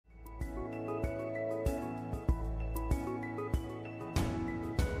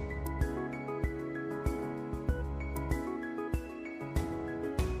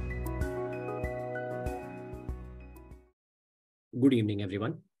Good evening,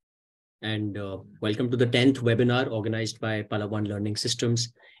 everyone, and welcome to the 10th webinar organized by Pallavan Learning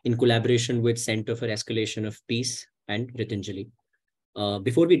Systems in collaboration with Center for Escalation of Peace and Ritinjali.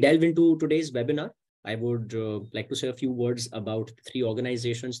 Before we delve into today's webinar, I would like to say a few words about the three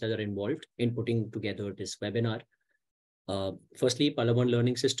organizations that are involved in putting together this webinar. Firstly, Pallavan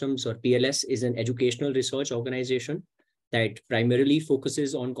Learning Systems, or PLS, is an educational research organization that primarily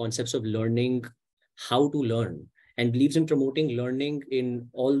focuses on concepts of learning, how to learn, and believes in promoting learning in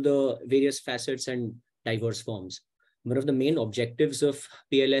all the various facets and diverse forms. One of the main objectives of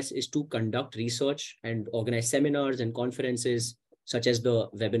PLS is to conduct research and organize seminars and conferences, such as the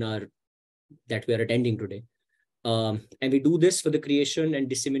webinar that we are attending today. And we do this for the creation and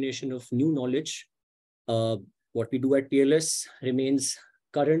dissemination of new knowledge. What we do at PLS remains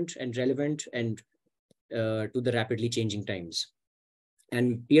current and relevant and to the rapidly changing times.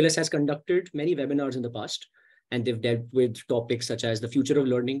 And PLS has conducted many webinars in the past, and they've dealt with topics such as the future of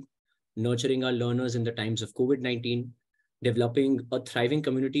learning, nurturing our learners in the times of COVID-19, developing a thriving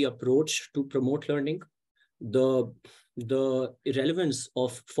community approach to promote learning, the relevance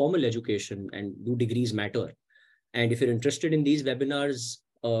of formal education and do degrees matter. And if you're interested in these webinars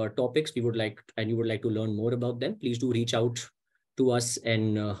topics, you would like to learn more about them, please do reach out to us,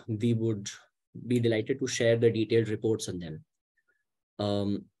 and we would be delighted to share the detailed reports on them.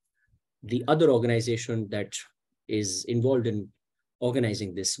 The other organization that is involved in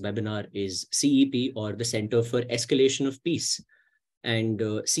organizing this webinar is CEP, or the Center for Escalation of Peace. And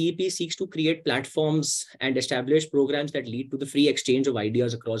CEP seeks to create platforms and establish programs that lead to the free exchange of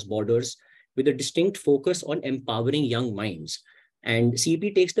ideas across borders, with a distinct focus on empowering young minds. And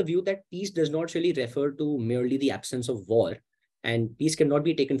CEP takes the view that peace does not really refer to merely the absence of war, and peace cannot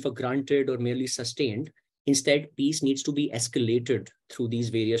be taken for granted or merely sustained. Instead, peace needs to be escalated through these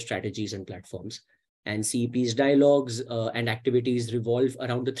various strategies and platforms. And CEP's dialogues and activities revolve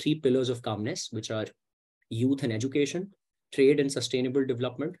around the three pillars of calmness, which are youth and education, trade and sustainable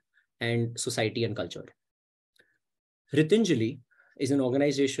development, and society and culture. Ritinjali is an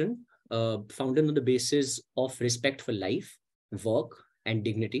organization founded on the basis of respect for life, work, and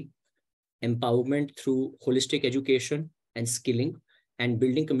dignity, empowerment through holistic education and skilling, and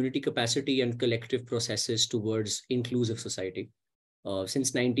building community capacity and collective processes towards inclusive society.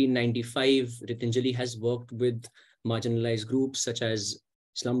 Since 1995, Ritinjali has worked with marginalized groups such as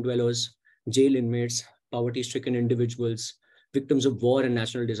slum dwellers, jail inmates, poverty-stricken individuals, victims of war and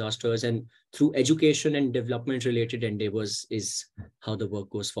natural disasters, and through education and development-related endeavors is how the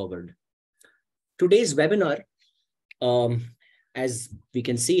work goes forward. Today's webinar, as we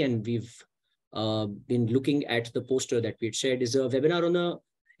can see, and we've been looking at the poster that we had shared, is a webinar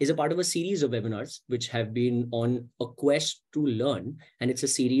is a part of a series of webinars which have been on a quest to learn, and it's a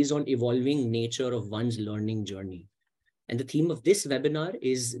series on evolving nature of one's learning journey. And the theme of this webinar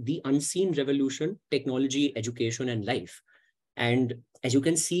is the unseen revolution, technology, education, and life. And as you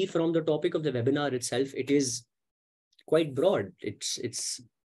can see from the topic of the webinar itself, it is quite broad. It's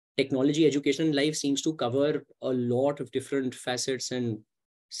technology, education, and life seems to cover a lot of different facets and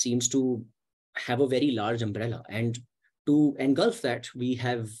seems to have a very large umbrella. And to engulf that, we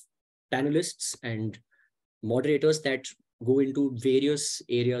have panelists and moderators that go into various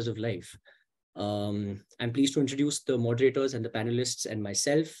areas of life. I'm pleased to introduce the moderators and the panelists and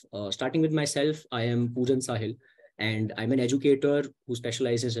myself. Starting with myself, I am Poojan Sahil, and I'm an educator who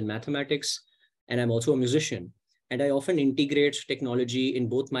specializes in mathematics, and I'm also a musician. And I often integrate technology in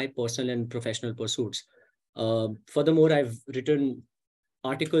both my personal and professional pursuits. Furthermore, I've written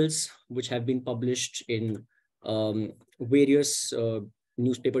articles which have been published in various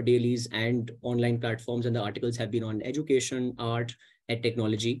newspaper dailies and online platforms, and the articles have been on education, art, and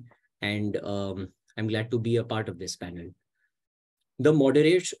technology. And I'm glad to be a part of this panel. The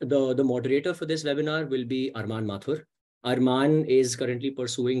moderator for this webinar will be Arman Mathur. Arman is currently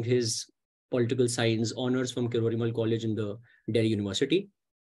pursuing his political science honors from Kirorimal College in the Delhi University.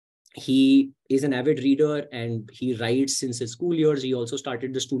 He is an avid reader and he writes since his school years. He also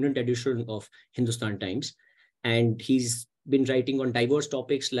started the student edition of Hindustan Times, and he's been writing on diverse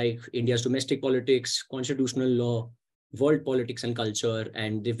topics like India's domestic politics, constitutional law, world politics and culture,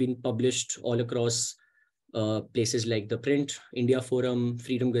 and they've been published all across places like the Print, India Forum,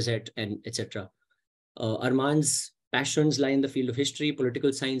 Freedom Gazette, and etc. Arman's passions lie in the field of history,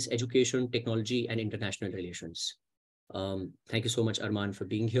 political science, education, technology, and international relations. Thank you so much, Arman, for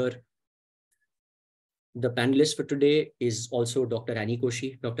being here. The panelist for today is also Dr. Annie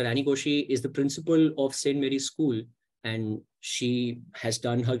Koshi. Dr. Annie Koshi is the principal of St. Mary's School, and she has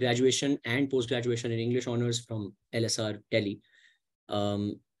done her graduation and post-graduation in English honors from LSR Delhi.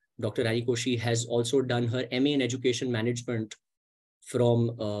 Dr. Annie Koshi has also done her MA in Education Management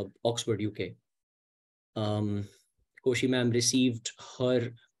from Oxford, UK. Koshi ma'am received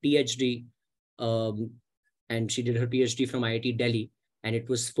her PhD, and she did her PhD from IIT Delhi, and it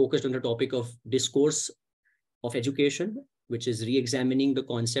was focused on the topic of discourse of education, which is re-examining the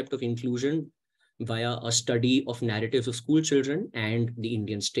concept of inclusion via a study of narratives of school children and the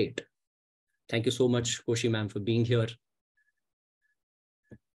Indian state. Thank you so much, Koshi ma'am, for being here.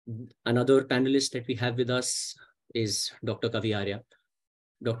 Another panelist that we have with us is Dr. Kavi Arya.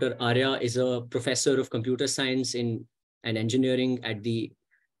 Dr. Arya is a professor of computer science and engineering at the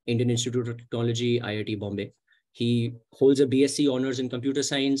Indian Institute of Technology, IIT Bombay. He holds a BSc honors in computer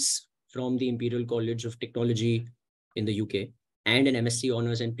science from the Imperial College of Technology in the UK, and an MSc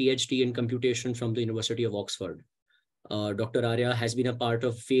honors and PhD in computation from the University of Oxford. Dr. Arya has been a part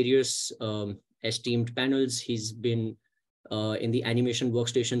of various esteemed panels. He's been in the animation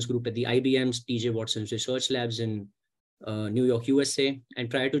workstations group at the IBM's TJ Watson's Research Labs in New York, USA. And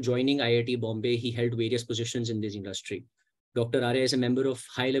prior to joining IIT Bombay, he held various positions in this industry. Dr. Arya is a member of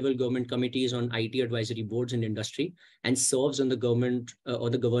high-level government committees on IT advisory boards in industry and serves on the government or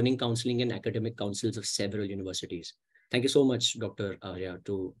the governing counseling and academic councils of several universities. Thank you so much, Dr. Arya,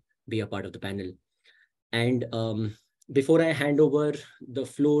 to be a part of the panel. And before I hand over the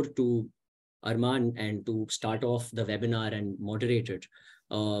floor to Arman and to start off the webinar and moderate it,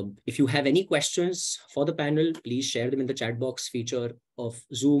 if you have any questions for the panel, please share them in the chat box feature of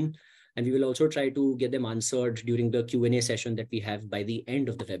Zoom. And we will also try to get them answered during the Q&A session that we have by the end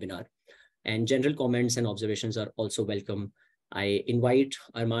of the webinar. And general comments and observations are also welcome. I invite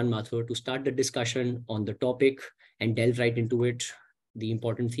Arman Mathur to start the discussion on the topic and delve right into it, the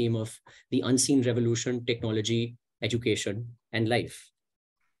important theme of the unseen revolution, technology, education, and life.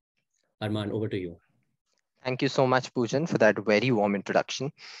 Arman, over to you. Thank you so much, Poojan, for that very warm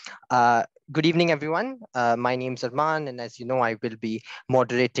introduction. Good evening, everyone. My name is Arman, and as you know, I will be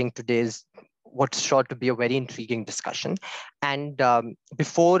moderating today's what's sure to be a very intriguing discussion. And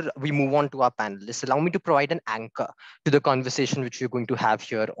before we move on to our panelists, allow me to provide an anchor to the conversation which we're going to have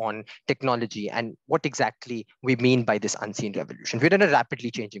here on technology and what exactly we mean by this unseen revolution. We're in a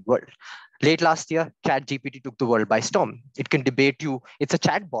rapidly changing world. Late last year, ChatGPT took the world by storm. It can debate you. It's a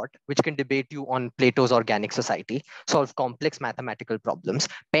chatbot which can debate you on Plato's organic society, solve complex mathematical problems,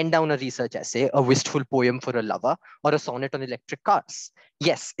 pen down a research essay, a wistful poem for a lover, or a sonnet on electric cars.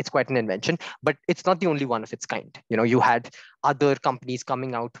 Yes, it's quite an invention, but it's not the only one of its kind. You know, you had other companies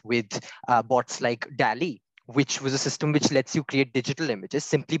coming out with bots like DALL-E, which was a system which lets you create digital images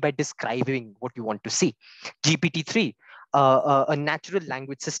simply by describing what you want to see. GPT-3, a natural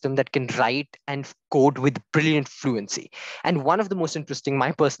language system that can write and code with brilliant fluency. And one of the most interesting,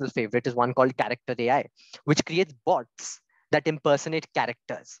 my personal favorite, is one called Character AI, which creates bots that impersonate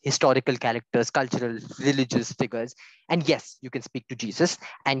characters, historical characters, cultural, religious figures. And yes, you can speak to Jesus.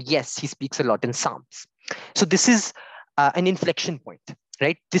 And yes, he speaks a lot in Psalms. So this is an inflection point,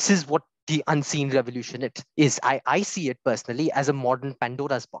 right? This is what the unseen revolution it is. I see it personally as a modern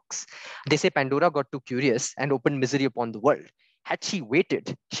Pandora's box. They say Pandora got too curious and opened misery upon the world. Had she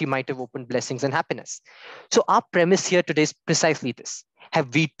waited, she might have opened blessings and happiness. So our premise here today is precisely this.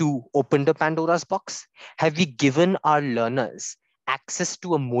 Have we too opened a Pandora's box? Have we given our learners access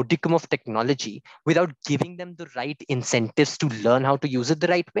to a modicum of technology without giving them the right incentives to learn how to use it the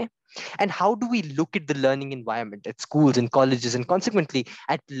right way? And how do we look at the learning environment at schools and colleges, and consequently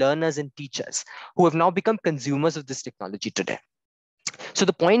at learners and teachers who have now become consumers of this technology today? So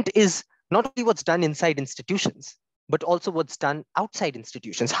the point is not only what's done inside institutions, but also what's done outside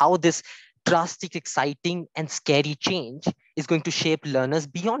institutions, how this drastic, exciting, and scary change is going to shape learners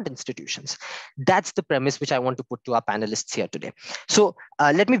beyond institutions. That's the premise which I want to put to our panelists here today. So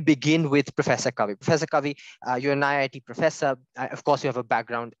let me begin with Professor Kavi. Professor Kavi, you're an IIT professor. Of course, you have a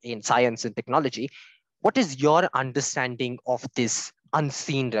background in science and technology. What is your understanding of this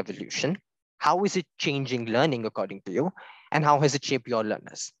unseen revolution? How is it changing learning according to you? And how has it shaped your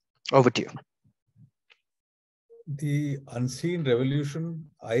learners? Over to you. The unseen revolution,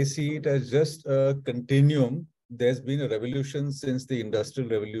 I see it as just a continuum. There's been a revolution since the Industrial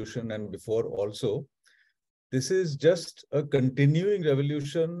Revolution and before also. This is just a continuing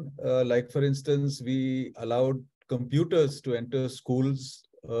revolution. Like, for instance, we allowed computers to enter schools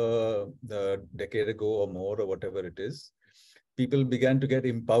a decade ago or more, or whatever it is. People began to get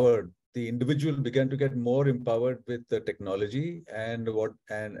empowered. The individual began to get more empowered with the technology, and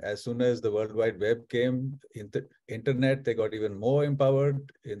as soon as the World Wide Web came, internet, they got even more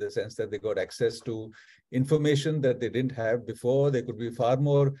empowered in the sense that they got access to information that they didn't have before. They could be far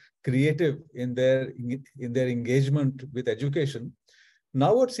more creative in their engagement with education.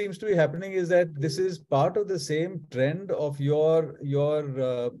 Now what seems to be happening is that this is part of the same trend of your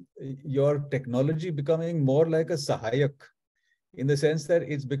technology becoming more like a sahayak, in the sense that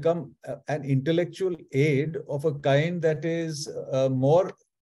it's become an intellectual aid of a kind that is more,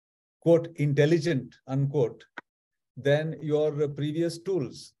 quote, intelligent, unquote, than your previous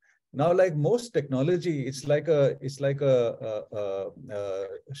tools. Now, like most technology, it's like a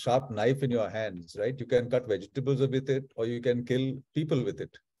sharp knife in your hands, right? You can cut vegetables with it, or you can kill people with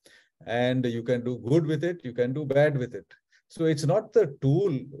it, and you can do good with it, you can do bad with it. So it's not the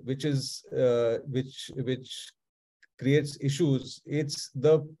tool which is which creates issues. It's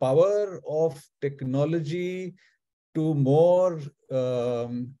the power of technology to more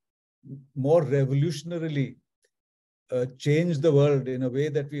revolutionarily change the world in a way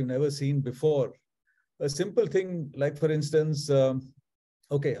that we've never seen before. A simple thing, like for instance,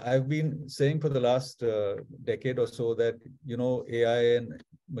 okay, I've been saying for the last decade or so that, AI and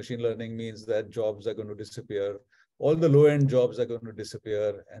machine learning means that jobs are going to disappear. All the low-end jobs are going to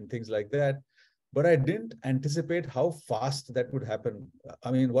disappear and things like that. But I didn't anticipate how fast that would happen.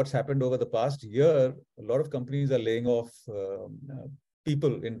 I mean, what's happened over the past year, a lot of companies are laying off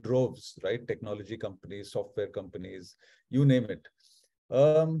people in droves, right? Technology companies, software companies, you name it.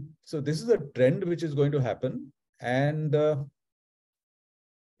 So this is a trend which is going to happen, and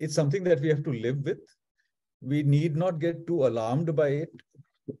it's something that we have to live with. We need not get too alarmed by it,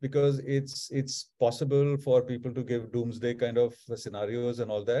 because it's possible for people to give doomsday kind of scenarios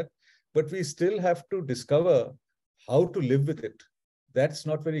and all that, but we still have to discover how to live with it. That's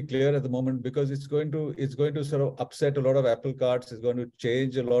not very clear at the moment, because it's going to sort of upset a lot of apple carts. It's going to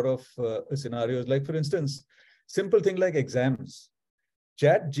change a lot of scenarios. Like for instance, simple thing like exams.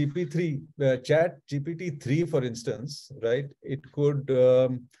 GPT-3, for instance, right? It could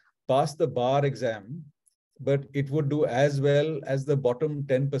pass the bar exam, but it would do as well as the bottom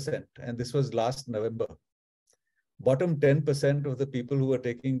 10%. And this was last November. Bottom 10% of the people who are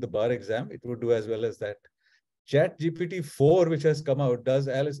taking the bar exam, it would do as well as that. ChatGPT-4, which has come out, does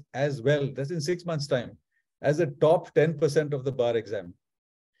as well, that's in 6 months' time, as the top 10% of the bar exam.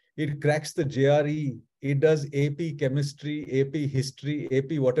 It cracks the JRE. It does AP chemistry, AP history,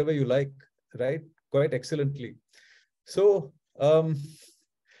 AP whatever you like, right? Quite excellently. So a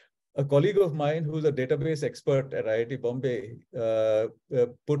colleague of mine who's a database expert at IIT Bombay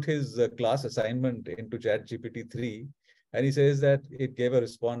put his class assignment into ChatGPT-3, and he says that it gave a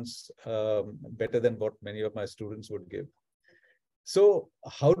response better than what many of my students would give. So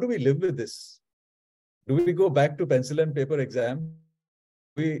how do we live with this? Do we go back to pencil and paper exam?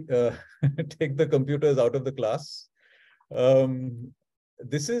 We take the computers out of the class?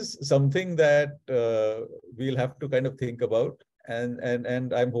 This is something that we'll have to kind of think about.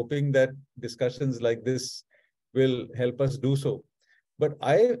 And I'm hoping that discussions like this will help us do so. But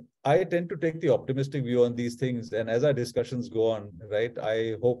I tend to take the optimistic view on these things. And as our discussions go on, right,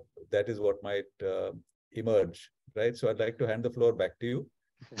 I hope that is what might emerge, right? So I'd like to hand the floor back to you.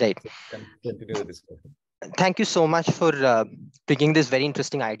 Right. And continue the discussion. Thank you so much for bringing this very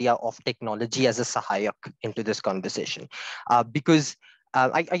interesting idea of technology as a sahayak into this conversation. Because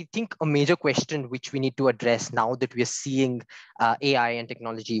I think a major question which we need to address now that we are seeing AI and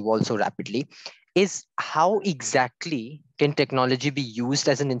technology evolve so rapidly is how exactly can technology be used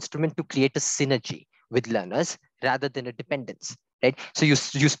as an instrument to create a synergy with learners rather than a dependence, right? So you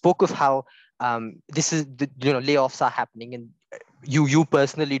spoke of how this is the layoffs are happening, and you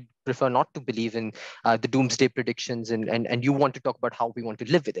personally prefer not to believe in the doomsday predictions, and you want to talk about how we want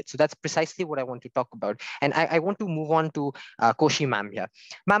to live with it. So that's precisely what I want to talk about. And I want to move on to Koshi ma'am here.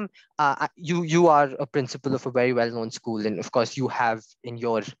 Ma'am, you are a principal of a very well-known school, and of course you have in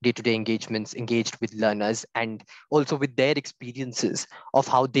your day-to-day engagements engaged with learners and also with their experiences of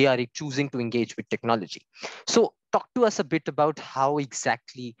how they are choosing to engage with technology. So talk to us a bit about how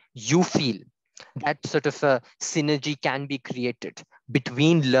exactly you feel that sort of a synergy can be created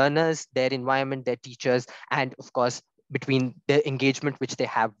between learners, their environment, their teachers, and of course, between the engagement which they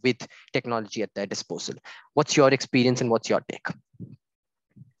have with technology at their disposal. What's your experience and what's your take?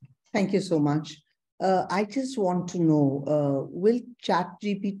 Thank you so much. I just want to know, will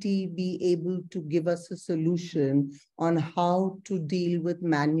ChatGPT be able to give us a solution on how to deal with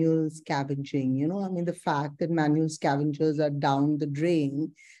manual scavenging? I mean, the fact that manual scavengers are down the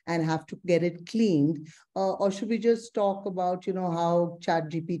drain and have to get it cleaned, or should we just talk about, how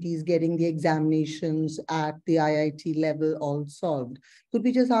ChatGPT is getting the examinations at the IIT level all solved? Could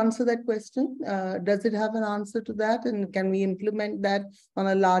we just answer that question? Does it have an answer to that? And can we implement that on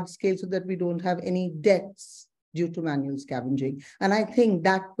a large scale so that we don't have any deaths due to manual scavenging? And I think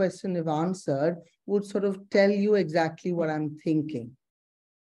that question, if answered, would sort of tell you exactly what I'm thinking.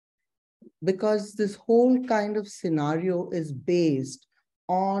 because this whole kind of scenario is based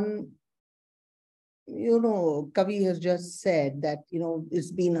on, Kavi has just said that,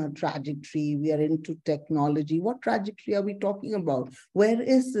 it's been a trajectory. We are into technology. What trajectory are we talking about? Where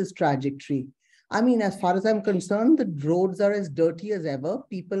is this trajectory? I mean, as far as I'm concerned, the roads are as dirty as ever.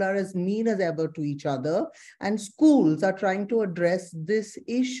 People are as mean as ever to each other. And schools are trying to address this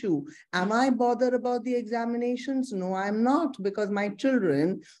issue. Am I bothered about the examinations? No, I'm not, because my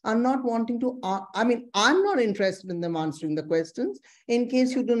children are not wanting to, I'm not interested in them answering the questions. In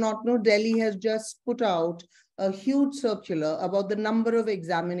case you do not know, Delhi has just put out a huge circular about the number of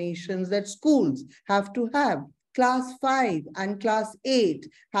examinations that schools have to have. Class 5 and class 8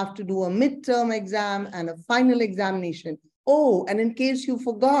 have to do a midterm exam and a final examination. Oh, and in case you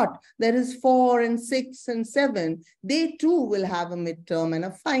forgot, there is 4 and 6 and 7. They too will have a midterm and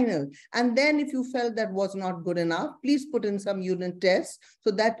a final. And then if you felt that was not good enough, please put in some unit tests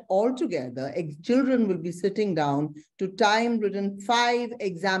so that altogether children will be sitting down to time written 5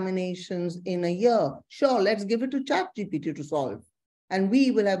 examinations in a year. Sure, let's give it to ChatGPT to solve. And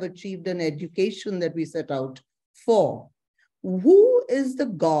we will have achieved an education that we set out for. Who is the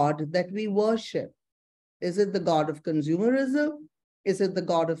God that we worship? Is it the God of consumerism? Is it the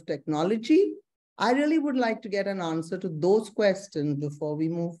God of technology? I really would like to get an answer to those questions before we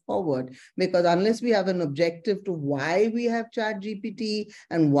move forward, because unless we have an objective to why we have ChatGPT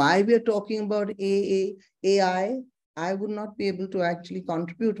and why we are talking about AI, I would not be able to actually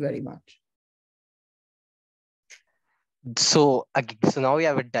contribute very much. So now we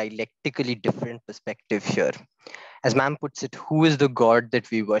have a dialectically different perspective here. As ma'am puts it, who is the God that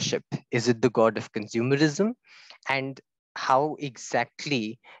we worship? Is it the God of consumerism? And how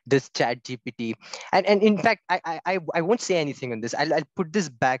exactly does ChatGPT, and in fact, I won't say anything on this. I'll put this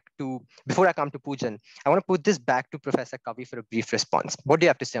back to, before I come to Poojan, I want to put this back to Professor Kavi for a brief response. What do you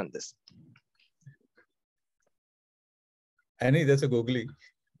have to say on this? Annie, that's a googly,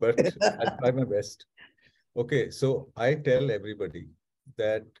 but I'll try my best. Okay, so I tell everybody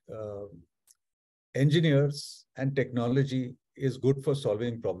that engineers and technology is good for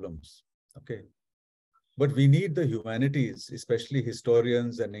solving problems. Okay. But we need the humanities, especially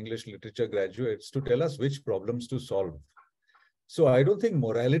historians and English literature graduates, to tell us which problems to solve. So I don't think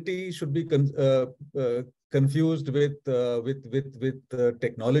morality should be confused with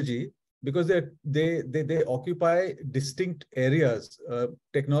technology, because they occupy distinct areas.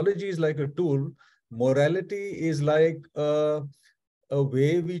 Technology is like a tool. Morality is like a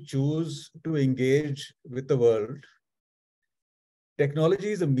way we choose to engage with the world.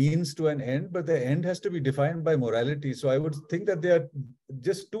 Technology is a means to an end, but the end has to be defined by morality. So I would think that they are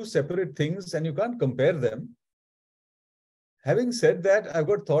just two separate things and you can't compare them. Having said that, I've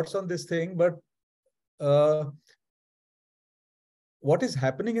got thoughts on this thing, but what is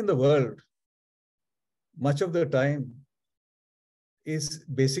happening in the world much of the time is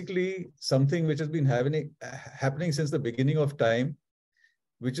basically something which has been happening since the beginning of time,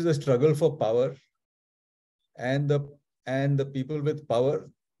 which is a struggle for power. And the people with power,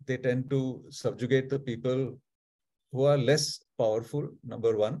 they tend to subjugate the people who are less powerful,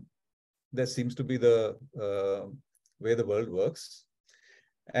 number one. That seems to be the way the world works.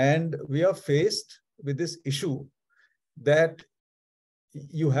 And we are faced with this issue that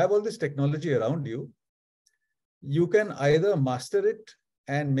you have all this technology around you. You can either master it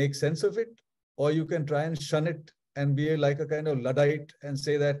and make sense of it, or you can try and shun it and be like a kind of Luddite and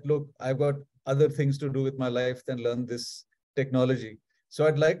say that, look, I've got other things to do with my life than learn this technology. So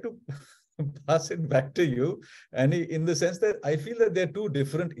I'd like to pass it back to you, Annie, in the sense that I feel that they're two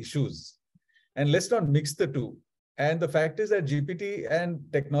different issues. And let's not mix the two. And the fact is that GPT and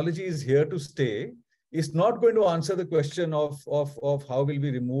technology is here to stay. It's not going to answer the question of how will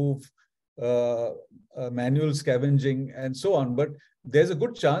we remove manual scavenging and so on. But there's a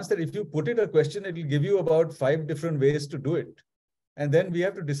good chance that if you put it a question, it will give you about 5 different ways to do it. And then we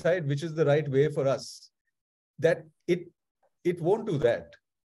have to decide which is the right way for us. That it won't do that.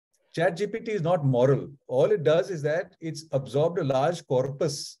 ChatGPT is not moral. All it does is that it's absorbed a large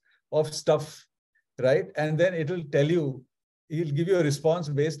corpus of stuff, right? And then it'll tell you, it'll give you a response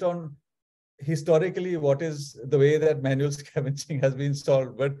based on historically what is the way that manual scavenging has been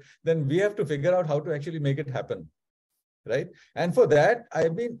solved. But then we have to figure out how to actually make it happen, right? And for that,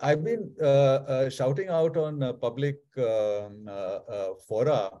 I've been shouting out on public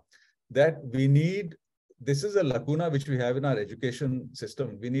fora that we need. This is a lacuna which we have in our education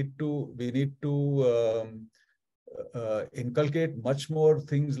system. We need to inculcate much more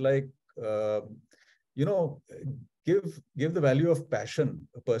things like give the value of passion.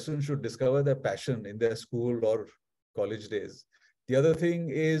 A person should discover their passion in their school or college days. The other thing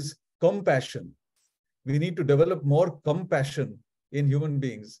is compassion. We need to develop more compassion in human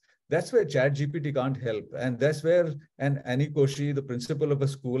beings. That's where ChatGPT can't help. And that's where an Annie Koshi, the principal of a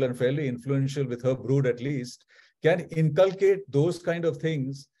school and fairly influential with her brood at least, can inculcate those kind of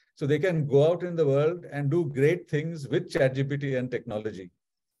things so they can go out in the world and do great things with ChatGPT and technology.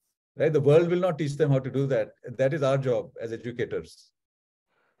 Right? The world will not teach them how to do that. That is our job as educators.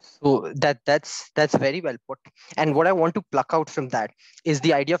 So that's very well put. And what I want to pluck out from that is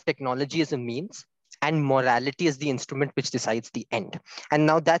the idea of technology as a means and morality is the instrument which decides the end. And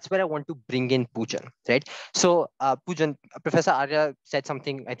now that's where I want to bring in Poojan, right? So Poojan, Professor Arya said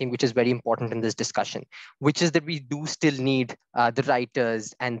something I think which is very important in this discussion, which is that we do still need the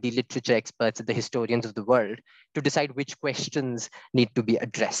writers and the literature experts and the historians of the world to decide which questions need to be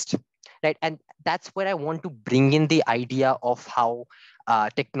addressed, right? And that's where I want to bring in the idea of how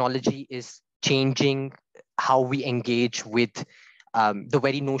technology is changing how we engage with the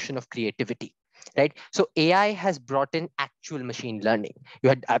very notion of creativity. Right. So AI has brought in actual machine learning. You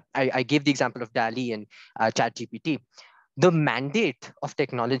had I gave the example of DALL-E and ChatGPT. The mandate of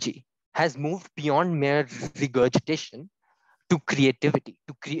technology has moved beyond mere regurgitation to creativity,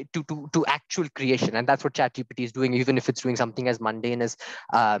 to actual creation, and that's what ChatGPT is doing, even if it's doing something as mundane as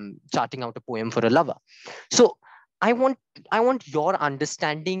charting out a poem for a lover. So I want your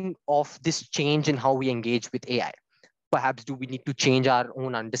understanding of this change in how we engage with AI. Perhaps do we need to change our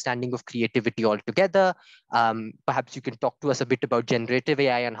own understanding of creativity altogether? Perhaps you can talk to us a bit about generative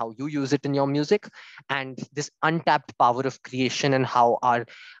AI and how you use it in your music, and this untapped power of creation and how our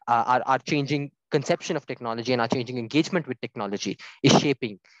changing conception of technology and our changing engagement with technology is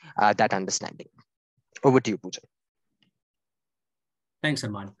shaping that understanding. Over to you, Poojan. Thanks,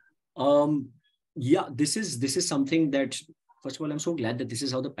 Arman. Yeah, this is something that, first of all, I'm so glad that this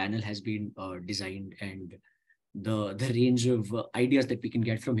is how the panel has been designed, and the range of ideas that we can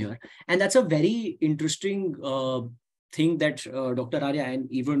get from here. And that's a very interesting thing that Dr. Arya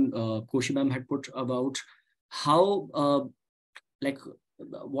and even Koshi ma'am had put about how,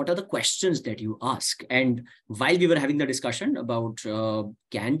 what are the questions that you ask? And while we were having the discussion about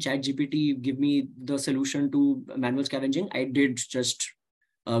can ChatGPT give me the solution to manual scavenging, I did just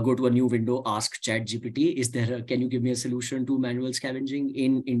go to a new window, ask ChatGPT, can you give me a solution to manual scavenging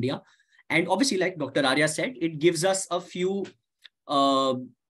in India? And obviously, like Dr. Arya said, it gives us a few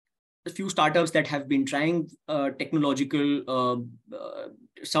startups that have been trying technological,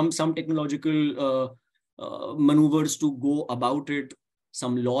 some technological maneuvers to go about it.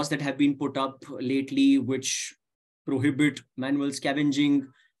 Some laws that have been put up lately which prohibit manual scavenging,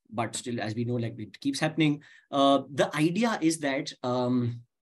 but still, as we know, like it keeps happening. The idea is that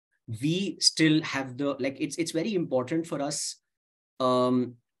we still have it's very important for us.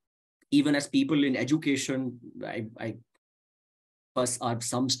 Even as people in education, us are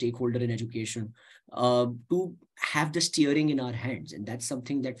some stakeholder in education, to have the steering in our hands. And that's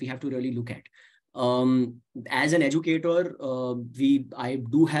something that we have to really look at. As an educator, I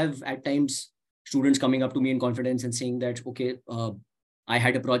do have at times students coming up to me in confidence and saying that, okay, I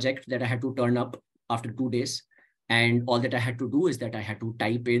had a project that I had to turn up after 2 days. And all that I had to do is that I had to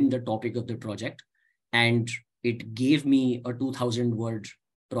type in the topic of the project. And it gave me a 2,000-word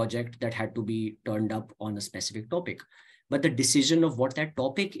project that had to be turned up on a specific topic. But the decision of what that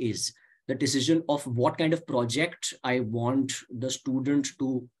topic is, the decision of what kind of project I want the student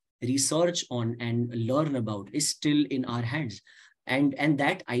to research on and learn about is still in our hands. And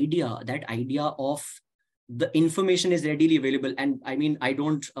that idea of the information is readily available. And I mean, I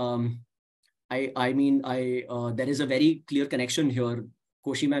don't, there is a very clear connection here.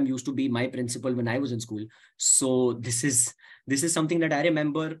 Koshi ma'am used to be my principal when I was in school. So this is something that I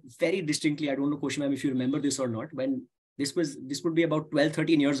remember very distinctly. I don't know, Koshi ma'am, if you remember this or not, when this would be about 12,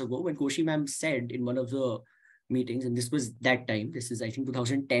 13 years ago, when Koshi ma'am said in one of the meetings, and this was that time, this is I think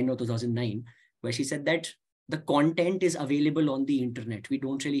 2010 or 2009, where she said that the content is available on the internet. We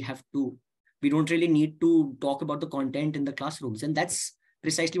don't really need to talk about the content in the classrooms. And that's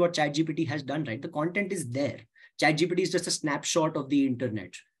precisely what ChatGPT has done, right? The content is there. ChatGPT is just a snapshot of the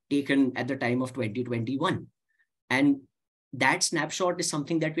internet taken at the time of 2021. And that snapshot is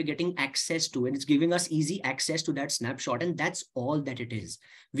something that we're getting access to, and it's giving us easy access to that snapshot. And that's all that it is.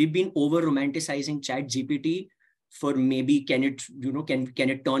 We've been over romanticizing ChatGPT for maybe, can it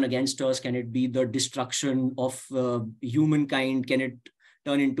turn against us? Can it be the destruction of humankind? Can it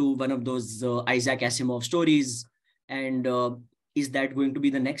turn into one of those Isaac Asimov stories? And is that going to be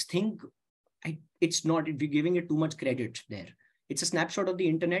the next thing? It's not. We're giving it too much credit there. It's a snapshot of the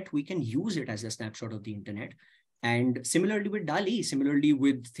internet. We can use it as a snapshot of the internet. And similarly with DALL-E, similarly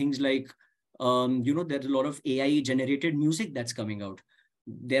with things like, there's a lot of AI generated music that's coming out.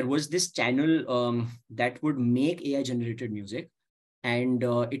 there was this channel that would make AI generated music, and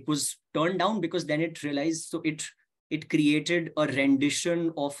it was turned down because then it realized, so it created a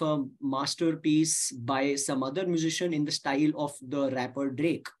rendition of a masterpiece by some other musician in the style of the rapper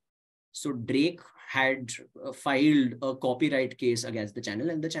Drake. So Drake had filed a copyright case against the channel,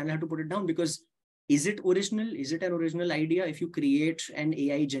 and the channel had to put it down because is it original? Is it an original idea if you create an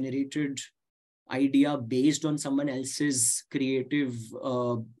AI generated idea based on someone else's creative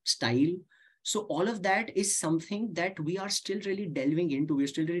style? So all of that is something that we are still really delving into. We're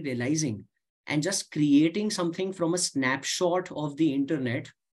still really realizing, and just creating something from a snapshot of the internet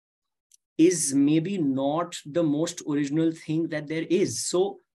is maybe not the most original thing that there is.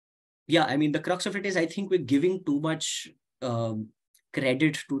 So yeah, I mean, the crux of it is, I think we're giving too much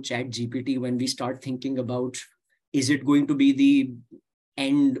credit to ChatGPT when we start thinking about, is it going to be the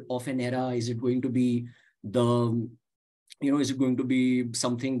end of an era? Is it going to be is it going to be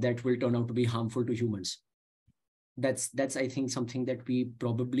something that will turn out to be harmful to humans? That's I think something that we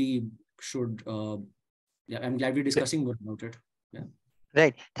probably should, I'm glad we're discussing more about it. Yeah.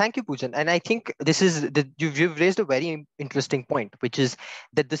 Right. Thank you, Poojan. And I think this is you've raised a very interesting point, which is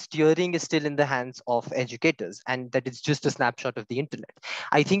that the steering is still in the hands of educators and that it's just a snapshot of the internet.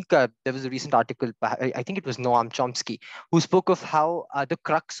 I think there was a recent article, I think it was Noam Chomsky, who spoke of how the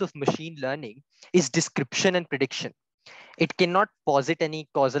crux of machine learning is description and prediction. It cannot posit any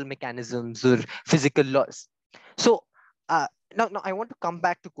causal mechanisms or physical laws. So now I want to come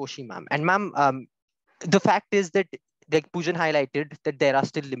back to Koshi ma'am. And ma'am, the fact is that, like Poojan highlighted, that there are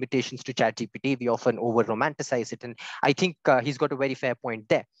still limitations to ChatGPT. We often over romanticize it. And I think he's got a very fair point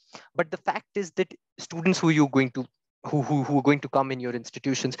there. But the fact is that students who are going to come in your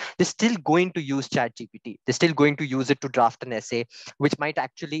institutions, they're still going to use ChatGPT. They're still going to use it to draft an essay, which might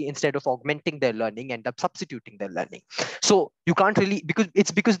actually, instead of augmenting their learning, end up substituting their learning. So you can't really,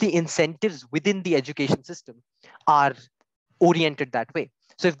 because the incentives within the education system are oriented that way.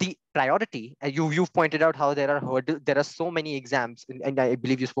 So if the priority, you've pointed out how there are so many exams, and I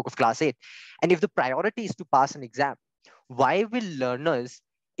believe you spoke of class 8. And if the priority is to pass an exam, why will learners,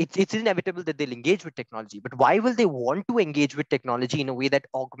 it's inevitable that they'll engage with technology, but why will they want to engage with technology in a way that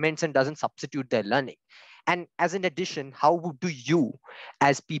augments and doesn't substitute their learning? And as an addition, how do you,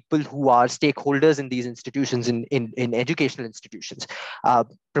 as people who are stakeholders in these institutions, in educational institutions,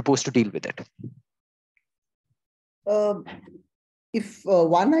 propose to deal with it?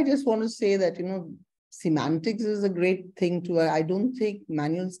 I just want to say that, semantics is a great thing to, I don't think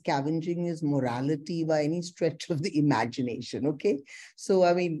manual scavenging is morality by any stretch of the imagination, okay? So,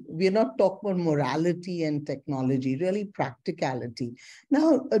 I mean, we're not talking about morality and technology, really practicality.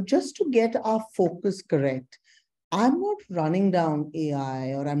 Now, just to get our focus correct, I'm not running down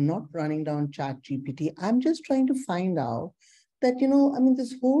AI or I'm not running down ChatGPT. I'm just trying to find out that,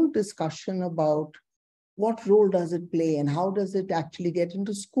 this whole discussion about what role does it play and how does it actually get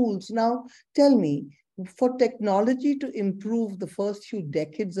into schools? Now, tell me, for technology to improve the first few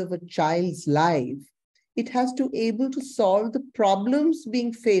decades of a child's life, it has to be able to solve the problems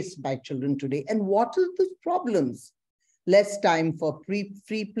being faced by children today. And what are those problems? Less time for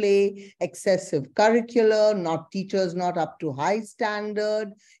free play, excessive curricula, teachers not up to high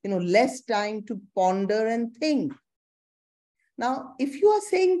standard, less time to ponder and think. Now, if you are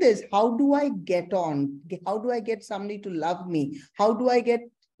saying this, how do I get on? How do I get somebody to love me? How do I get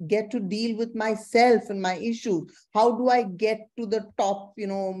to deal with myself and my issues? How do I get to the top, a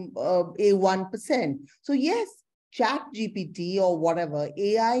 1%? So yes, ChatGPT or whatever,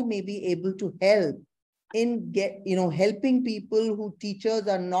 AI may be able to help in helping people who teachers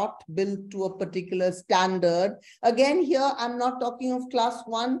are not built to a particular standard. Again, here, I'm not talking of class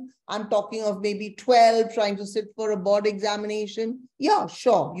 1. I'm talking of maybe 12 trying to sit for a board examination. Yeah,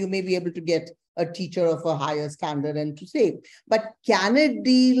 sure. You may be able to get a teacher of a higher standard and to say, but can it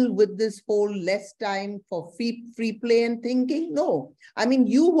deal with this whole less time for free play and thinking? No. I mean,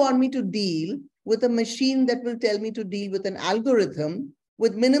 you want me to deal with a machine that will tell me to deal with an algorithm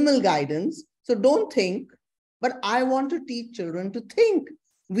with minimal guidance. So don't think, but I want to teach children to think.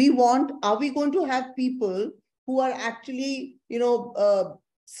 Are we going to have people who are actually,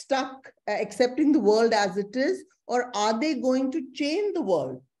 stuck accepting the world as it is, or are they going to change the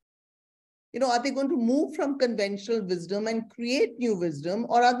world? Are they going to move from conventional wisdom and create new wisdom,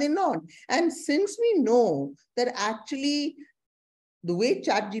 or are they not? And since we know that actually the way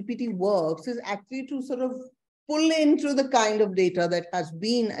ChatGPT works is actually to sort of pull into the kind of data that has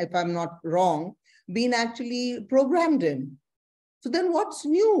been, if I'm not wrong, been actually programmed in. So then what's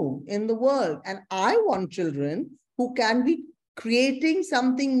new in the world? And I want children who can be creating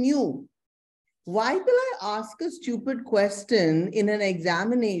something new. Why will I ask a stupid question in an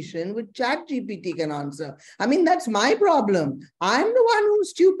examination which ChatGPT can answer? I mean, that's my problem. I'm the one who's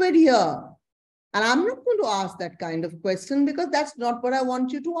stupid here. And I'm not going to ask that kind of question because that's not what I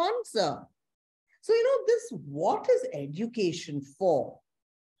want you to answer. So, what is education for?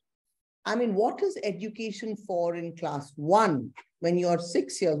 I mean, what is education for in class 1 when you're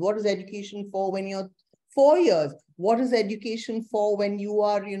 6 years? What is education for when you're 4 years? What is education for when you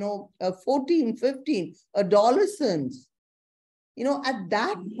are, 14, 15, adolescents? At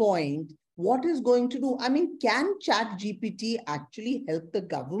that point, what is going to do? I mean, can ChatGPT actually help the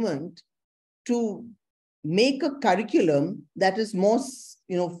government to make a curriculum that is more,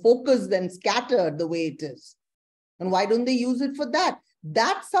 focused and scattered the way it is? And why don't they use it for that?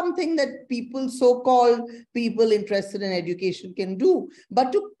 That's something that people, so-called people interested in education, can do.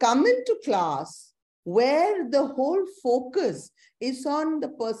 But to come into class where the whole focus is on the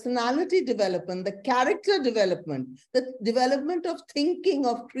personality development, the character development, the development of thinking,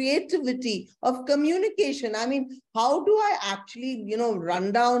 of creativity, of communication. I mean, how do I actually,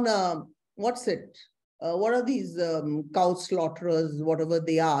 run down, what are these cow slaughterers, whatever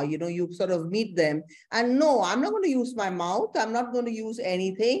they are, you sort of meet them and no, I'm not going to use my mouth. I'm not going to use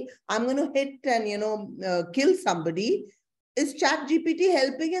anything. I'm going to hit and, kill somebody. Is ChatGPT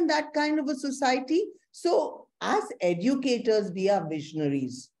helping in that kind of a society? So as educators, we are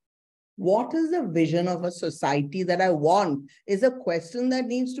visionaries. What is the vision of a society that I want is a question that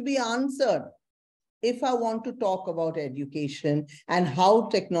needs to be answered if I want to talk about education and how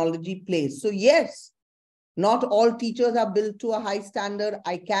technology plays. So yes, not all teachers are built to a high standard.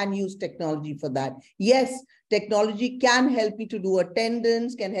 I can use technology for that. Yes, technology can help me to do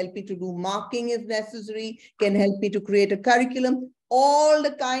attendance, can help me to do marking if necessary, can help me to create a curriculum, all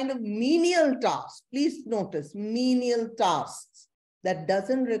the kind of menial tasks. Please notice, menial tasks that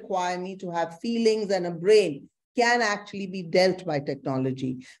doesn't require me to have feelings and a brain can actually be dealt by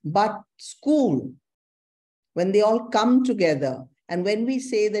technology. But school, when they all come together, and when we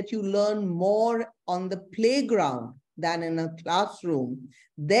say that you learn more on the playground than in a classroom,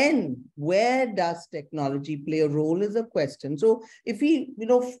 then where does technology play a role is a question. So if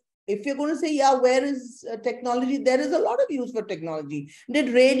if you're going to say, yeah, where is technology? There is a lot of use for technology. Did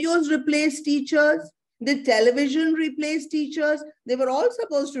radios replace teachers? Did television replace teachers? They were all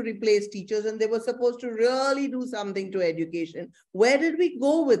supposed to replace teachers and they were supposed to really do something to education. Where did we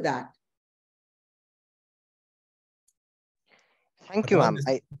go with that? Thank you, ma'am.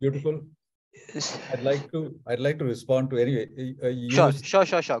 Beautiful. I'd like to respond to anyway. Sure.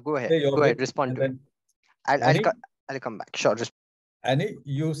 Go ahead. Go ahead. Respond to it. I'll come back. Sure. Annie,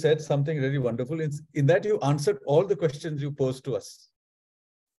 you said something really wonderful. In that you answered all the questions you posed to us.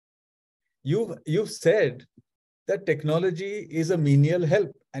 You've said that technology is a menial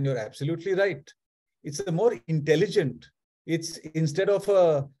help, and you're absolutely right. It's a more intelligent. It's instead of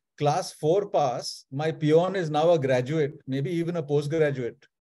a class 4 pass, my peon is now a graduate, maybe even a postgraduate.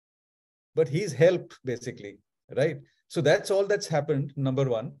 But he's helped, basically, right? So that's all that's happened, number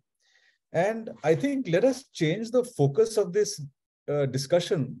one. And I think let us change the focus of this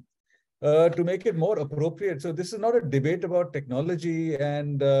discussion to make it more appropriate. So this is not a debate about technology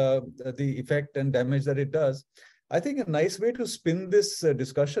and the effect and damage that it does. I think a nice way to spin this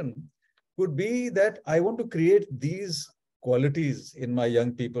discussion could be that I want to create these qualities in my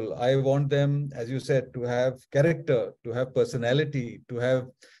young people. I want them, as you said, to have character, to have personality, to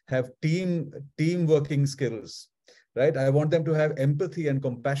have team working skills, right? I want them to have empathy and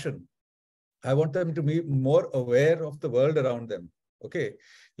compassion. I want them to be more aware of the world around them. Okay,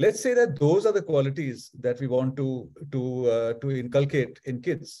 let's say that those are the qualities that we want to inculcate in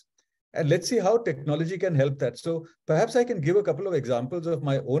kids. And let's see how technology can help that. So perhaps I can give a couple of examples of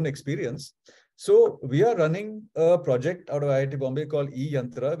my own experience. So we are running a project out of IIT Bombay called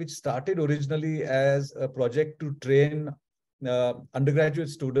E-Yantra, which started originally as a project to train undergraduate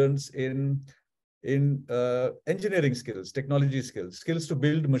students in engineering skills, technology skills to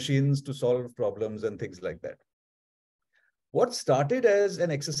build machines, to solve problems and things like that. What started as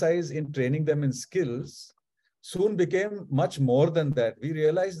an exercise in training them in skills soon became much more than that. We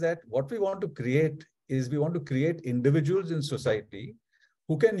realized that what we want to create is we want to create individuals in society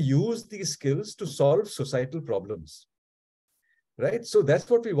who can use these skills to solve societal problems, right? So that's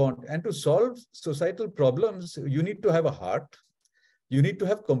what we want. And to solve societal problems, you need to have a heart, you need to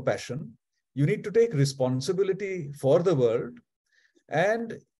have compassion, you need to take responsibility for the world,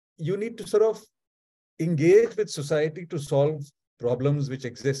 and you need to sort of engage with society to solve problems which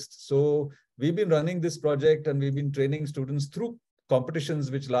exist. So we've been running this project and we've been training students through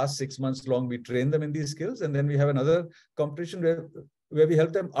competitions which last 6 months long. We train them in these skills, and then we have another competition where where we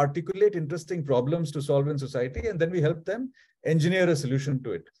help them articulate interesting problems to solve in society, and then we help them engineer a solution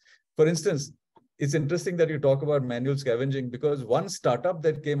to it. For instance, it's interesting that you talk about manual scavenging, because one startup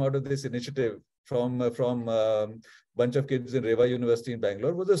that came out of this initiative from a bunch of kids in Reva University in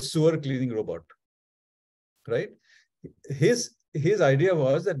Bangalore was a sewer cleaning robot, right? His idea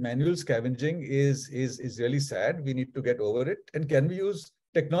was that manual scavenging is really sad. We need to get over it. And can we use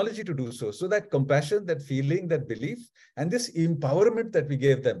technology to do so? So that compassion, that feeling, that belief, and this empowerment that we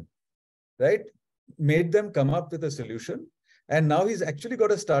gave them, right, made them come up with a solution. And now he's actually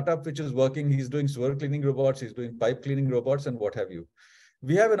got a startup which is working. He's doing sewer cleaning robots, he's doing pipe cleaning robots, and what have you.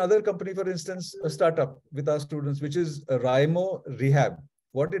 We have another company, for instance, a startup with our students, which is Raimo Rehab.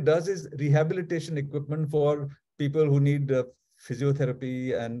 What it does is rehabilitation equipment for people who need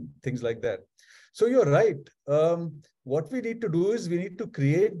physiotherapy and things like that. So you're right. What we need to do is we need to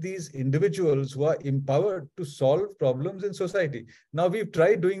create these individuals who are empowered to solve problems in society. Now, we've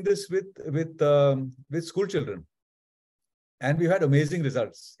tried doing this with school children, and we've had amazing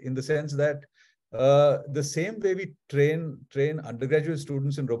results in the sense that the same way we train undergraduate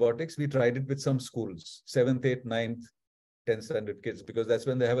students in robotics, we tried it with some schools, 7th, 8th, 9th, 10th standard kids, because that's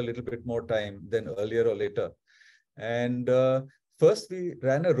when they have a little bit more time than earlier or later. And first, we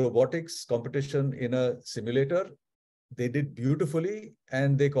ran a robotics competition in a simulator. They did beautifully,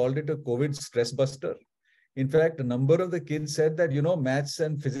 and they called it a COVID stress buster. In fact, a number of the kids said that, you know, maths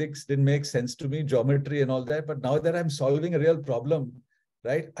and physics didn't make sense to me, geometry and all that. But now that I'm solving a real problem,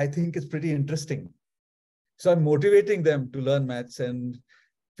 right, I think it's pretty interesting. So I'm motivating them to learn maths and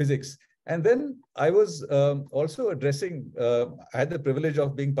physics. And then I was also addressing, I had the privilege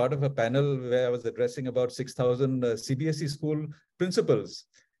of being part of a panel where I was addressing about 6,000 CBSE school principals.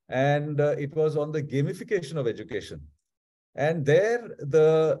 And it was on the gamification of education. And there,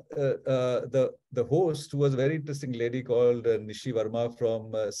 the host, who was a very interesting lady called Nishi Verma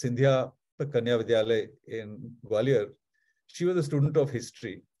from Sindhya Kanya Vidyalaya in Gwalior, she was a student of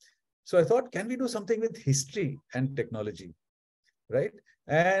history. So I thought, can we do something with history and technology, right?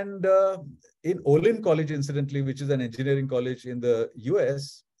 And in Olin College, incidentally, which is an engineering college in the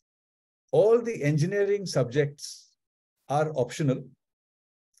US, all the engineering subjects are optional.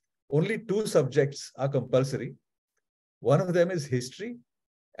 Only 2 subjects are compulsory. One of them is history,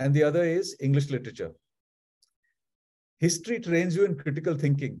 and the other is English literature. History trains you in critical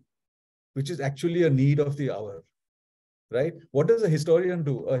thinking, which is actually a need of the hour, right? What does a historian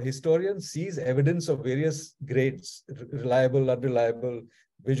do? A historian sees evidence of various grades, reliable, unreliable,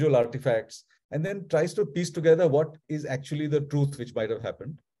 visual artifacts, and then tries to piece together what is actually the truth which might have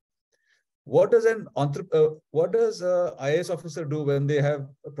happened. What does an IAS officer do when they have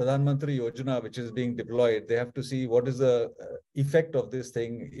a Pradhan Mantri Yojana which is being deployed? They have to see what is the effect of this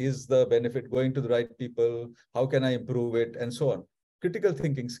thing. Is the benefit going to the right people? How can I improve it? And so on. Critical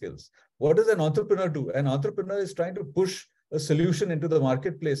thinking skills. What does an entrepreneur do? An entrepreneur is trying to push a solution into the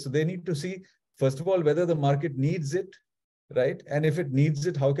marketplace. So they need to see, first of all, whether the market needs it, right? And if it needs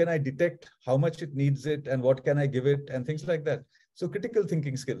it, how can I detect how much it needs it and what can I give it and things like that. So critical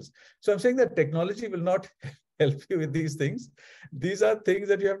thinking skills. So I'm saying that technology will not help you with these things. These are things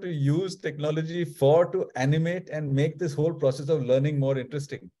that you have to use technology for to animate and make this whole process of learning more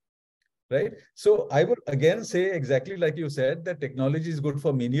interesting, right? So I would again say exactly like you said, that technology is good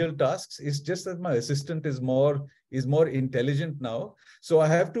for menial tasks. It's just that my assistant is more intelligent now. So I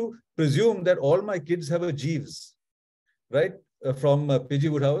have to presume that all my kids have a Jeeves, right? From PG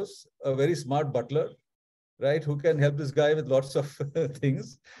Woodhouse, a very smart butler, right, who can help this guy with lots of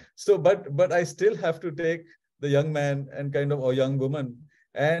things. So, but I still have to take the young man and kind of, or young woman,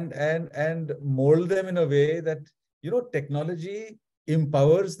 and mold them in a way that, you know, technology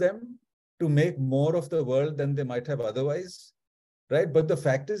empowers them to make more of the world than they might have otherwise, right? But the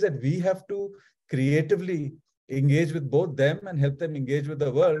fact is that we have to creatively engage with both them and help them engage with the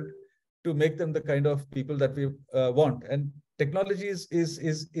world to make them the kind of people that we want. And technology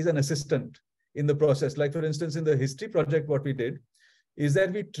is an assistant in the process. Like, for instance, in the history project, what we did is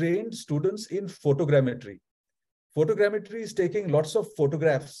that we trained students in photogrammetry. Photogrammetry is taking lots of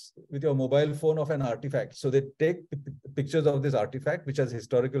photographs with your mobile phone of an artifact. So they take pictures of this artifact, which has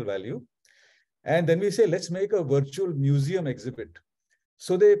historical value. And then we say, let's make a virtual museum exhibit.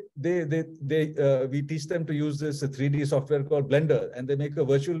 So we teach them to use this 3D software called Blender, and they make a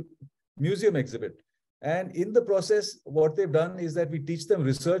virtual museum exhibit. And in the process, what they've done is that we teach them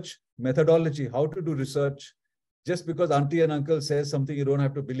research methodology, how to do research. Just because auntie and uncle says something, you don't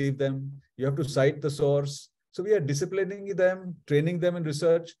have to believe them. You have to cite the source. So we are disciplining them, training them in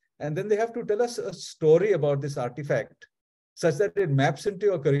research, and then they have to tell us a story about this artifact such that it maps into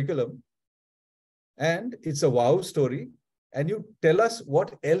your curriculum. And it's a wow story. and you tell us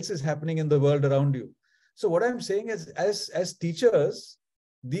what else is happening in the world around you. So what I'm saying is, as teachers,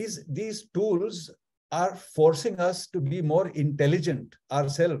 these tools are forcing us to be more intelligent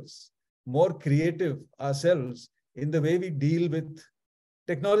ourselves, more creative ourselves in the way we deal with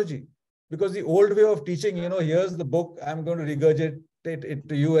technology. Because the old way of teaching, here's the book, I'm going to regurgitate it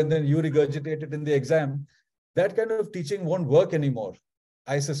to you, and then you regurgitate it in the exam. That kind of teaching won't work anymore,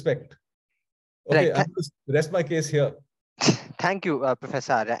 I suspect. Okay, Right. I'm going to rest my case here. Thank you,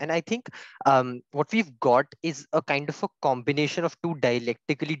 Professor Arya. And I think what we've got is a kind of a combination of two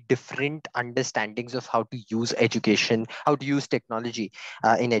dialectically different understandings of how to use education, how to use technology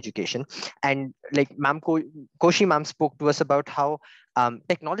in education. And like Koshi ma'am spoke to us about how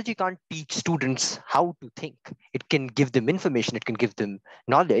technology can't teach students how to think. It can give them information, it can give them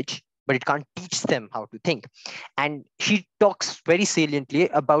knowledge, but it can't teach them how to think. And she talks very saliently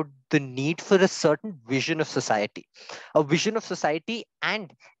about the need for a certain vision of society,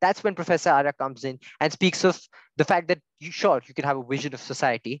 and that's when Professor Arya comes in and speaks of the fact that you can have a vision of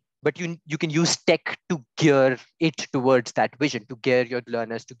society, but you can use tech to gear it towards that vision, to gear your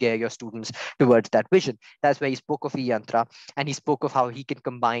learners, to gear your students towards that vision. That's where he spoke of e-yantra, and he spoke of how he can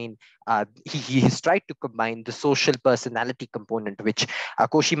combine, he has tried to combine the social personality component, which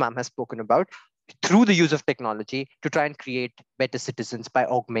Koshi ma'am has spoken about, through the use of technology to try and create better citizens by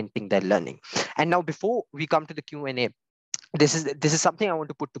augmenting their learning. And now, before we come to the Q&A, this is something I want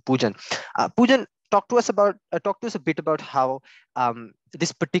to put to Poojan. Poojan, talk to us a bit about how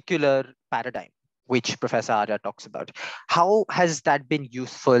this particular paradigm, which Professor Arya talks about, how has that been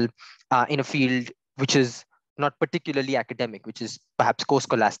useful in a field which is not particularly academic, which is perhaps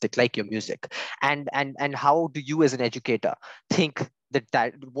co-scholastic, like your music, and how do you as an educator think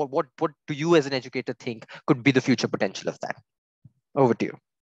that what do you as an educator think could be the future potential of that? Over to you.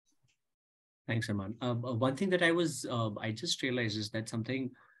 Thanks, Arman. One thing that I just realized is that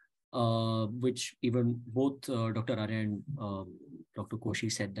something which even both Dr. Arya and Dr. Koshi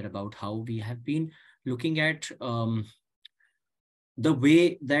said, that about how we have been looking at the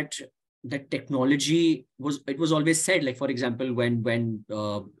way that technology was always said, like, for example, when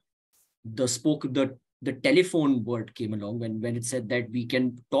the telephone word came along, when it said that we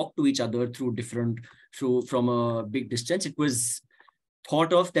can talk to each other from a big distance, it was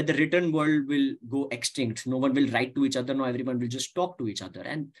thought of that the written world will go extinct. No one will write to each other. Now everyone will just talk to each other.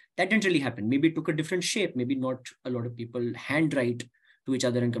 And that didn't really happen. Maybe it took a different shape. Maybe not a lot of people handwrite to each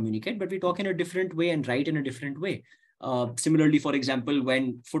other and communicate, but we talk in a different way and write in a different way. Similarly, for example,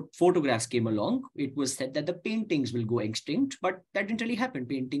 when photographs came along, it was said that the paintings will go extinct, but that didn't really happen.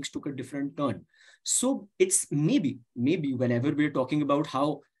 Paintings took a different turn. So it's maybe whenever we're talking about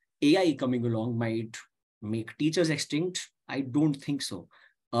how AI coming along might make teachers extinct, I don't think so.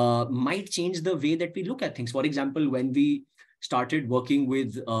 Might change the way that we look at things. For example, when we started working when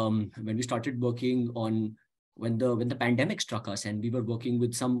the pandemic struck us and we were working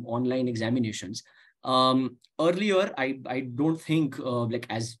with some online examinations, earlier, I don't think, like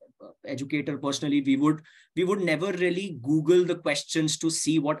as educator personally, we would never really Google the questions to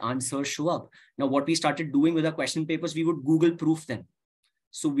see what answers show up. Now, what we started doing with our question papers, we would Google proof them.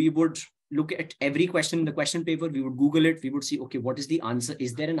 So we would look at every question in the question paper, we would Google it, we would see, okay, what is the answer?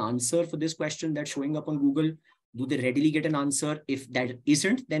 Is there an answer for this question that's showing up on Google? Do they readily get an answer? If that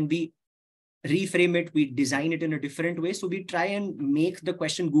isn't, then we reframe it, we design it in a different way. So we try and make the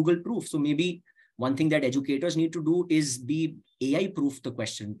question Google proof. So maybe one thing that educators need to do is be AI proof the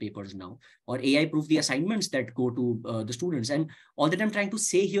question papers now, or AI proof the assignments that go to the students. And all that I'm trying to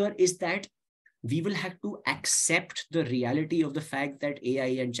say here is that we will have to accept the reality of the fact that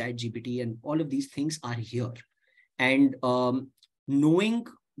AI and ChatGPT and all of these things are here. And knowing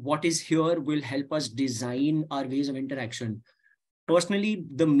what is here will help us design our ways of interaction. Personally,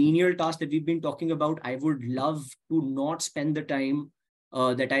 the menial task that we've been talking about, I would love to not spend the time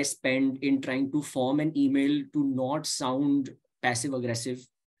that I spend in trying to form an email to not sound passive aggressive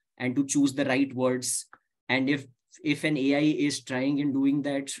and to choose the right words. And if an AI is trying and doing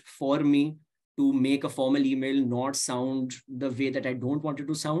that for me, to make a formal email not sound the way that I don't want it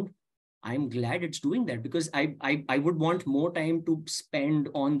to sound, I'm glad it's doing that, because I would want more time to spend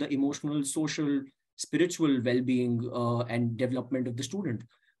on the emotional, social, spiritual well-being and development of the student,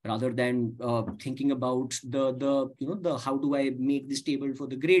 rather than thinking about the how do I make this table for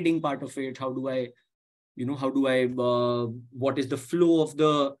the grading part of it? What is the flow of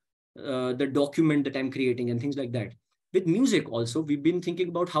the document that I'm creating and things like that. With music also, we've been thinking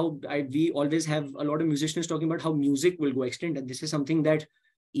about how we always have a lot of musicians talking about how music will go extinct. And this is something that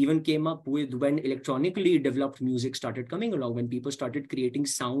even came up with when electronically developed music started coming along, when people started creating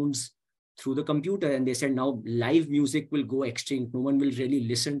sounds through the computer, and they said now live music will go extinct. No one will really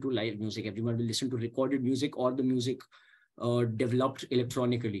listen to live music. Everyone will listen to recorded music or the music developed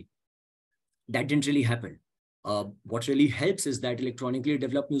electronically. That didn't really happen. What really helps is that electronically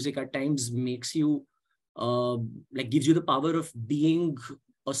developed music at times makes you, like gives you the power of being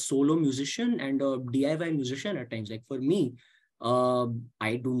a solo musician and a DIY musician at times. Like for me,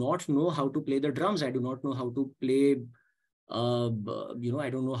 I do not know how to play the drums. I do not know how to play I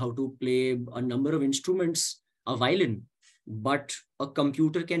don't know how to play a number of instruments, a violin, but a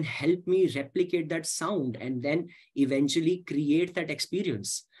computer can help me replicate that sound and then eventually create that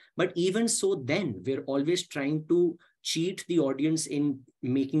experience. But even so, then we're always trying to cheat the audience in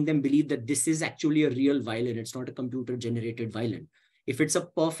making them believe that this is actually a real violin. It's not a computer generated violin. If it's a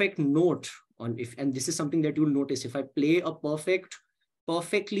perfect note and this is something that you'll notice, if I play a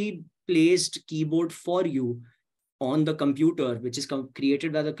perfectly placed keyboard for you on the computer, which is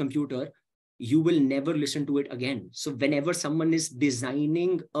created by the computer, you will never listen to it again. So whenever someone is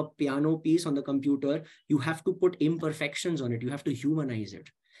designing a piano piece on the computer, you have to put imperfections on it. You have to humanize it.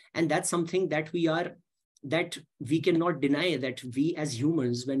 And that's something that we cannot deny, that we as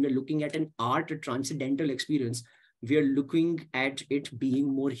humans, when we're looking at an art, a transcendental experience, we are looking at it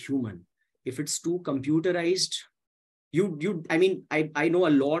being more human. If it's too computerized, I know a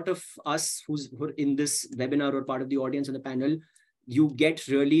lot of us who are in this webinar or part of the audience on the panel, you get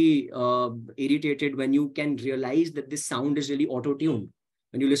really irritated when you can realize that this sound is really auto-tuned.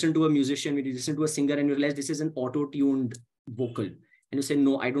 When you listen to a musician, when you listen to a singer and you realize this is an auto-tuned vocal, and you say,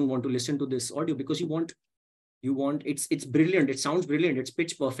 no, I don't want to listen to this audio, because it's brilliant. It sounds brilliant. It's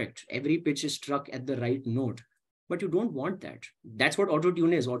pitch perfect. Every pitch is struck at the right note, but you don't want that. That's what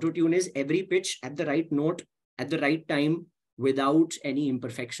auto-tune is. Auto-tune is every pitch at the right note, at the right time, without any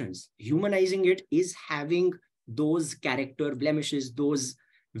imperfections. Humanizing it is having those character blemishes, those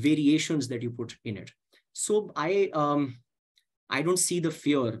variations that you put in it. So I don't see the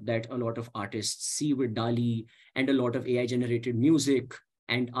fear that a lot of artists see with DALL-E and a lot of AI generated music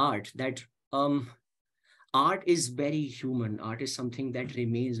and art, that art is very human. Art is something that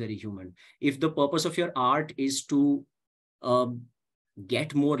remains very human. If the purpose of your art is to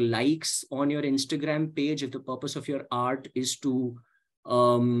get more likes on your Instagram page, if the purpose of your art is to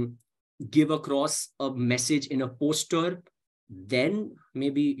give across a message in a poster, then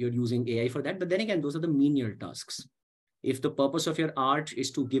maybe you're using AI for that. But then again, those are the menial tasks. If the purpose of your art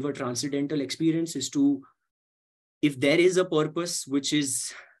is to give a transcendental experience, if there is a purpose which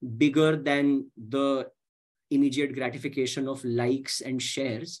is bigger than the immediate gratification of likes and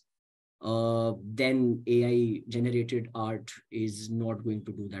shares, then AI generated art is not going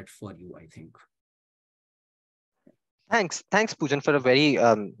to do that for you, I think. Thanks, Poojan, for a very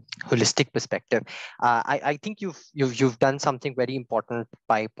holistic perspective. I think you've done something very important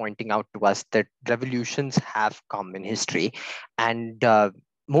by pointing out to us that revolutions have come in history, and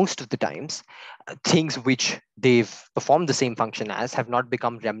most of the times, things which they've performed the same function as have not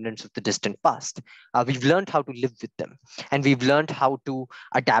become remnants of the distant past. We've learned how to live with them, and we've learned how to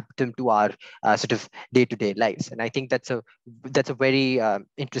adapt them to our sort of day-to-day lives. And I think that's a very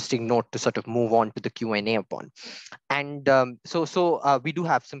interesting note to sort of move on to the Q&A upon. And so we do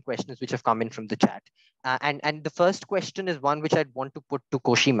have some questions which have come in from the chat. And the first question is one which I'd want to put to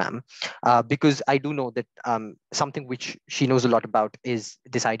Koshi ma'am, because I do know that something which she knows a lot about is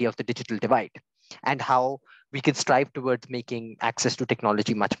this idea of the digital divide and how we can strive towards making access to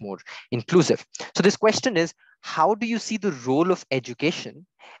technology much more inclusive. So this question is, how do you see the role of education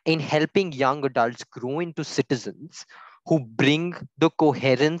in helping young adults grow into citizens who bring the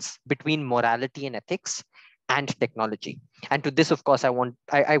coherence between morality and ethics and technology? And to this, of course, I want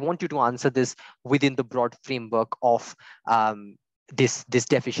you to answer this within the broad framework of this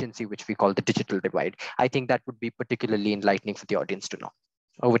deficiency, which we call the digital divide. I think that would be particularly enlightening for the audience to know.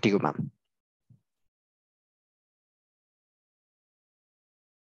 Over to you, ma'am.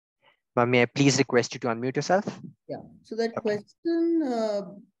 May I please request you to unmute yourself? Yeah, so that question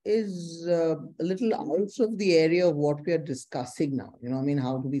is a little out of the area of what we are discussing now.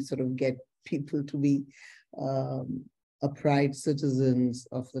 How do we sort of get people to be upright citizens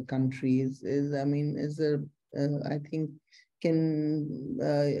of the country I think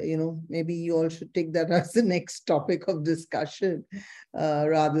maybe you all should take that as the next topic of discussion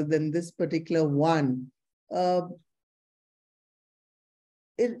rather than this particular one.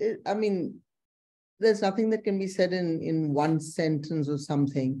 There's nothing that can be said in one sentence or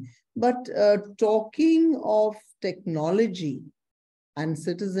something, but talking of technology and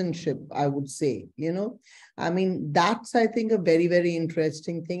citizenship, I would say, that's, I think, a very, very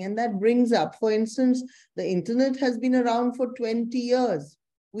interesting thing. And that brings up, for instance, the internet has been around for 20 years.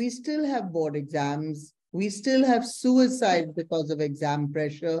 we still have board exams. We still have suicide because of exam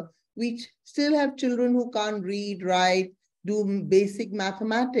pressure. We still have children who can't read, write, do basic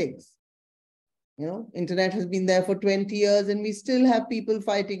mathematics. You know, internet has been there for 20 years and we still have people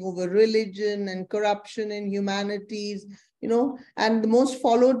fighting over religion and corruption in humanities, you know, and the most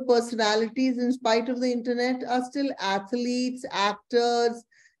followed personalities in spite of the internet are still athletes, actors,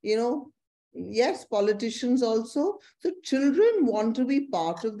 you know, yes, politicians also. So children want to be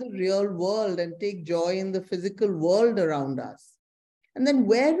part of the real world and take joy in the physical world around us. And then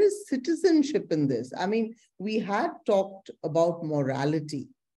where is citizenship in this? I mean, we had talked about morality.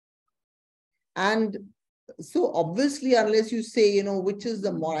 And so obviously, unless you say, you know, which is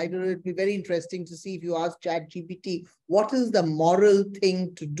the moral, I don't know, it'd be very interesting to see if you ask ChatGPT, what is the moral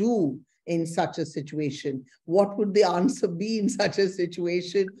thing to do in such a situation? What would the answer be in such a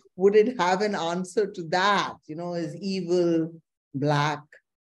situation? Would it have an answer to that? You know, is evil black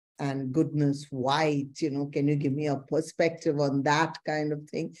and goodness white? You know, can you give me a perspective on that kind of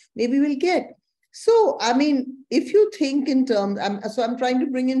thing? Maybe we'll get. So, I mean, if you think in terms, I'm trying to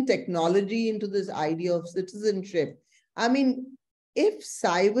bring in technology into this idea of citizenship. I mean, if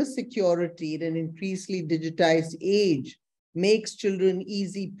cybersecurity in an increasingly digitized age makes children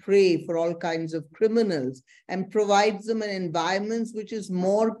easy prey for all kinds of criminals and provides them an environment which is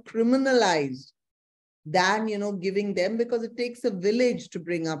more criminalized than, you know, giving them, because it takes a village to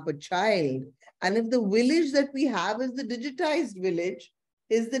bring up a child. And if the village that we have is the digitized village,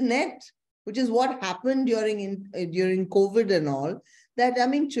 is the net, which is what happened during COVID and all, that, I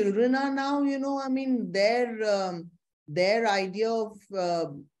mean, children are now, you know, I mean, their idea of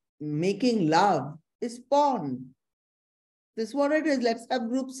making love is porn. This is what it is. Let's have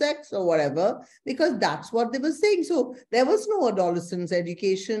group sex or whatever, because that's what they were saying. So there was no adolescence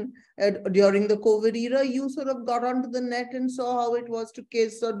education during the COVID era. You sort of got onto the net and saw how it was to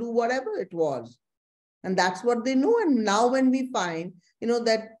kiss or do whatever it was. And that's what they know. And now when we find, you know,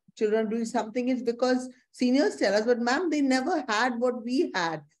 that children doing something, it's because seniors tell us, but ma'am, they never had what we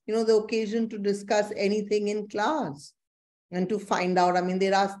had, you know, the occasion to discuss anything in class and to find out. I mean,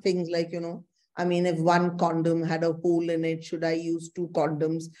 there are things like, you know, I mean, if one condom had a hole in it, should I use 2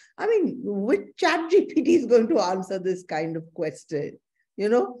 condoms? I mean, which ChatGPT is going to answer this kind of question, you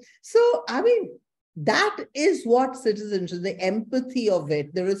know? So, I mean, that is what citizenship, the empathy of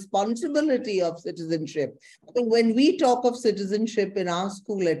it, the responsibility of citizenship. I mean, when we talk of citizenship in our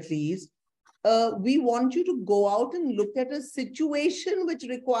school, at least, we want you to go out and look at a situation which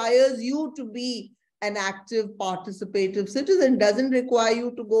requires you to be an active, participative citizen. Doesn't require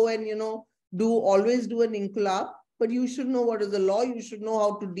you to go and, you know, always do an inqilab, but you should know what is the law. You should know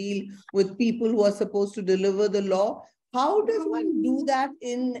how to deal with people who are supposed to deliver the law. How does one do that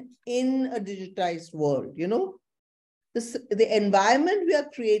in a digitized world? You know, the environment we are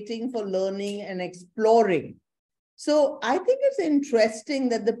creating for learning and exploring. So I think it's interesting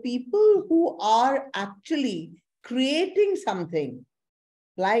that the people who are actually creating something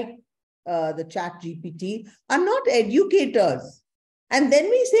like the ChatGPT are not educators. And then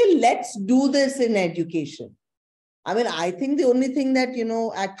we say, let's do this in education. I mean, I think the only thing that, you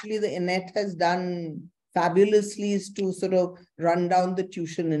know, actually the net has done fabulously is to sort of run down the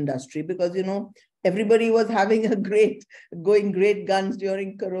tuition industry, because, you know, everybody was having going great guns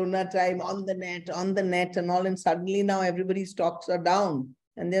during Corona time on the net and all. And suddenly now everybody's stocks are down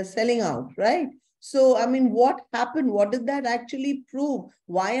and they're selling out, right? So, I mean, what happened? What did that actually prove?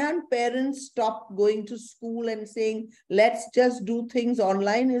 Why aren't parents stopped going to school and saying, let's just do things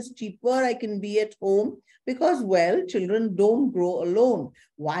online, is cheaper, I can be at home? Because, well, children don't grow alone.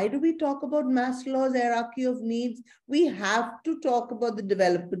 Why do we talk about Maslow's hierarchy of needs? We have to talk about the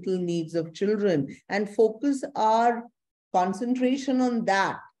developmental needs of children and focus our concentration on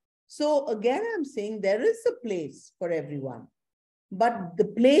that. So again, I'm saying there is a place for everyone. But the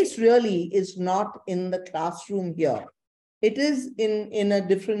place really is not in the classroom here. It is in a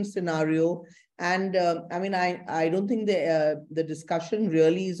different scenario. And I mean, I don't think the discussion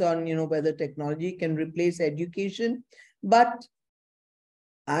really is on, you know, whether technology can replace education. But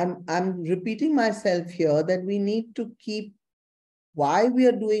I'm repeating myself here that we need to keep why we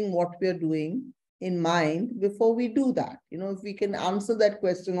are doing what we are doing in mind before we do that. You know, if we can answer that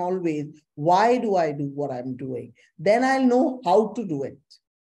question always, why do I do what I'm doing? Then I'll know how to do it.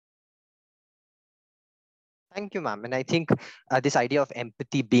 Thank you, ma'am. And I think this idea of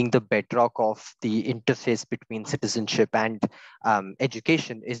empathy being the bedrock of the interface between citizenship and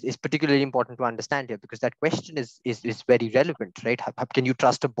education is particularly important to understand here, because that question is very relevant, right? How can you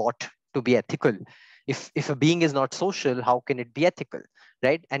trust a bot to be ethical? If a being is not social, how can it be ethical,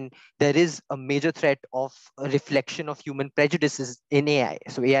 right? And there is a major threat of a reflection of human prejudices in AI.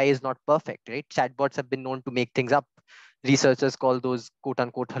 So AI is not perfect, right? Chatbots have been known to make things up. Researchers call those quote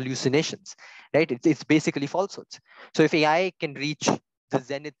unquote hallucinations, right? It's basically falsehoods. So if AI can reach the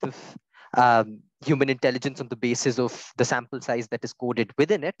zenith of human intelligence on the basis of the sample size that is coded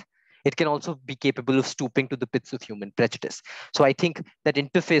within it, it can also be capable of stooping to the pits of human prejudice. So I think that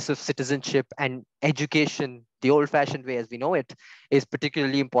interface of citizenship and education, the old-fashioned way as we know it, is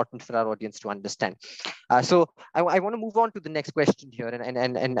particularly important for our audience to understand. So I want to move on to the next question here,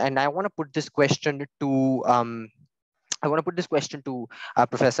 and I want to put this question to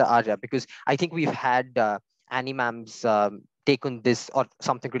Professor Arya, because I think we've had Annie ma'am's take on this or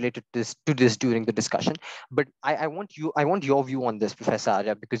something related to this during the discussion. But I want your view on this, Professor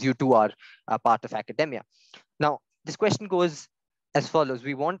Arya, because you too are a part of academia. Now, this question goes as follows: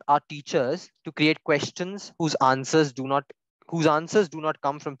 we want our teachers to create questions whose answers do not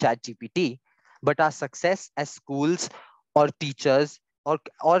come from ChatGPT, but our success as schools or teachers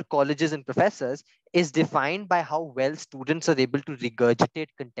or colleges and professors is defined by how well students are able to regurgitate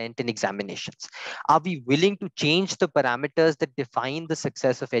content in examinations. Are we willing to change the parameters that define the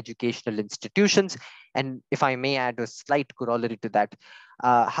success of educational institutions? And if I may add a slight corollary to that,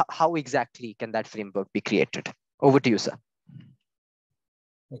 how exactly can that framework be created? Over to you, sir.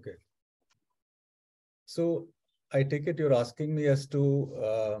 Okay. So I take it you're asking me as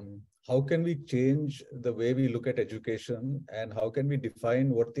to how can we change the way we look at education, and how can we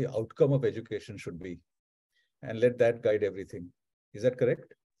define what the outcome of education should be, and let that guide everything. Is that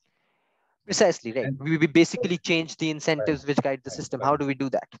correct? Precisely, right. We basically change the incentives which guide the Right, system. right. How do we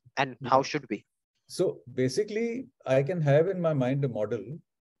do that? And how should we? So basically, I can have in my mind a model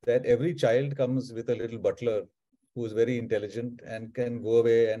that every child comes with a little butler who's very intelligent and can go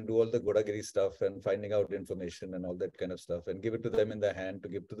away and do all the Godagiri stuff and finding out information and all that kind of stuff and give it to them in the hand to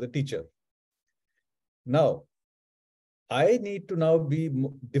give to the teacher. Now, I need to now be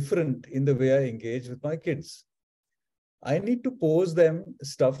different in the way I engage with my kids. I need to pose them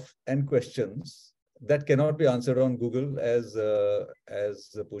stuff and questions that cannot be answered on Google, as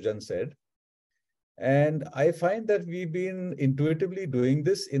Poojan said. And I find that we've been intuitively doing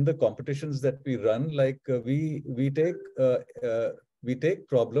this in the competitions that we run. Like we take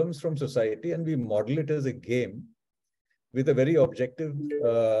problems from society and we model it as a game with a very objective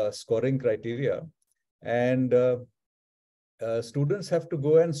scoring criteria. And students have to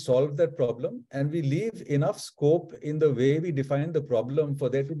go and solve that problem. And we leave enough scope in the way we define the problem for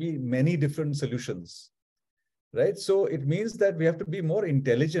there to be many different solutions, right? So it means that we have to be more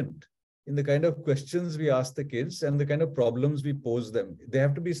intelligent in the kind of questions we ask the kids and the kind of problems we pose them. They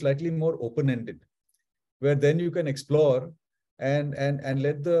have to be slightly more open-ended, where then you can explore and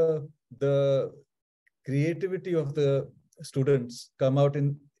let the creativity of the students come out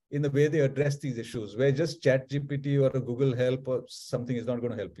in the way they address these issues, where just ChatGPT or a Google help or something is not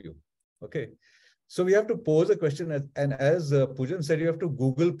going to help you. Okay. So we have to pose a question, and as Poojan said, you have to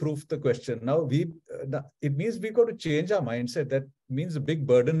Google proof the question. Now it means we've got to change our mindset. That means the big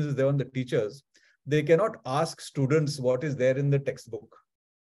burden is there on the teachers. They cannot ask students what is there in the textbook,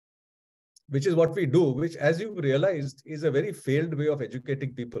 which is what we do, which, as you've realized, is a very failed way of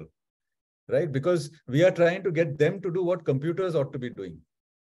educating people, right? Because we are trying to get them to do what computers ought to be doing.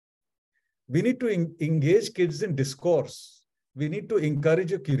 We need to engage kids in discourse. We need to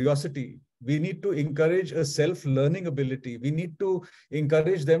encourage a curiosity. We need to encourage a self-learning ability. We need to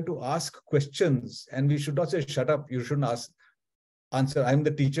encourage them to ask questions. And we should not say, shut up, you shouldn't answer. I'm the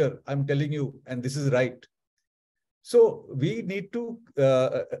teacher, I'm telling you, and this is right. So we need to,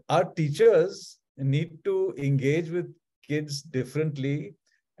 our teachers need to engage with kids differently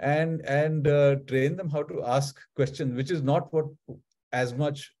and train them how to ask questions, which is not what as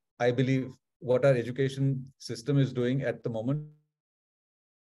much, I believe, what our education system is doing at the moment,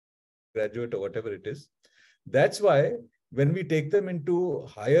 graduate or whatever it is. That's why when we take them into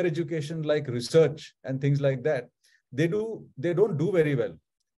higher education like research and things like that, they don't do very well,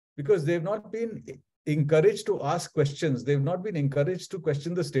 because they've not been encouraged to ask questions. They've not been encouraged to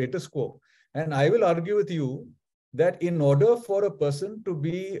question the status quo. And I will argue with you that in order for a person to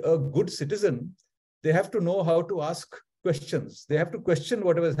be a good citizen, they have to know how to ask questions. They have to question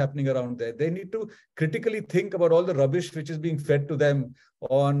whatever is happening around there. They need to critically think about all the rubbish which is being fed to them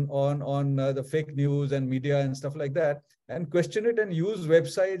on the fake news and media and stuff like that, and question it and use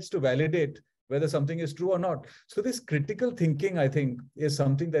websites to validate whether something is true or not. So this critical thinking, I think, is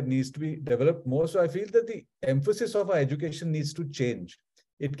something that needs to be developed more. So I feel that the emphasis of our education needs to change.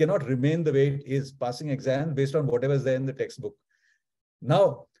 It cannot remain the way it is, passing exams based on whatever is there in the textbook.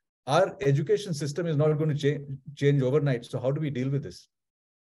 Now, our education system is not going to change overnight. So how do we deal with this?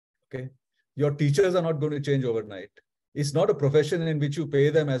 Okay. Your teachers are not going to change overnight. It's not a profession in which you pay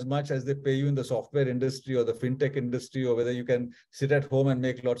them as much as they pay you in the software industry or the fintech industry, or whether you can sit at home and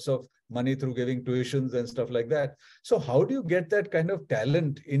make lots of money through giving tuitions and stuff like that. So how do you get that kind of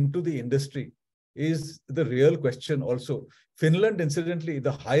talent into the industry is the real question also. Finland, incidentally,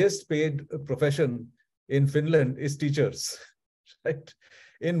 the highest paid profession in Finland is teachers, right?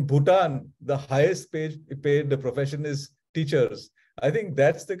 In Bhutan, the highest paid profession is teachers. I think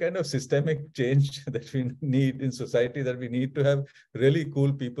that's the kind of systemic change that we need in society, that we need to have really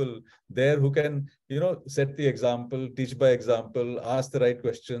cool people there who can, set the example, teach by example, ask the right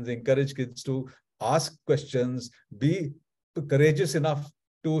questions, encourage kids to ask questions, be courageous enough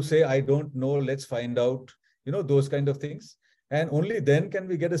to say, I don't know, let's find out, those kind of things. And only then can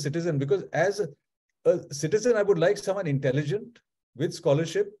we get a citizen, because as a citizen, I would like someone intelligent with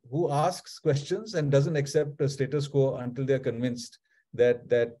scholarship who asks questions and doesn't accept a status quo until they're convinced that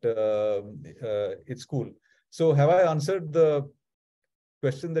it's cool. So have I answered the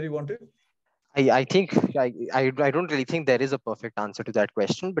question that you wanted? I think I don't really think there is a perfect answer to that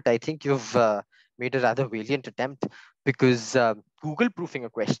question, but I think you've made a rather valiant attempt, because Google proofing a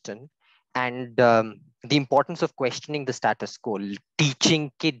question and the importance of questioning the status quo,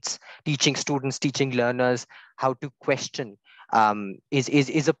 teaching kids, teaching students, teaching learners how to question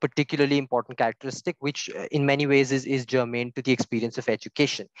is a particularly important characteristic, which in many ways is germane to the experience of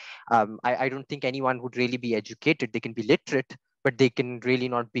education. I don't think anyone would really be educated. They can be literate, but they can really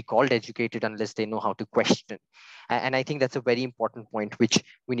not be called educated unless they know how to question. And I think that's a very important point which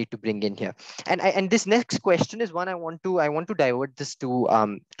we need to bring in here. And this next question is one I want to divert this to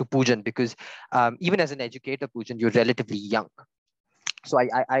Poojan, because even as an educator, Poojan, you're relatively young. So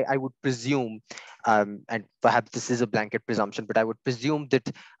I would presume, and perhaps this is a blanket presumption, but I would presume that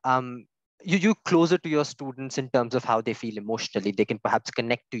you're closer to your students in terms of how they feel emotionally. They can perhaps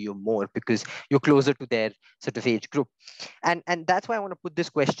connect to you more because you're closer to their sort of age group. And that's why I want to put this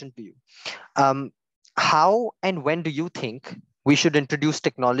question to you. How and when do you think we should introduce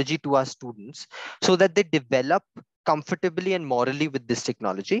technology to our students so that they develop comfortably and morally with this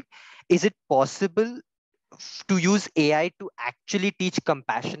technology? Is it possible to use AI to actually teach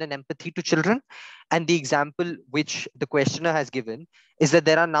compassion and empathy to children? And the example which the questioner has given is that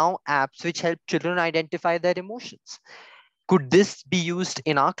there are now apps which help children identify their emotions. Could this be used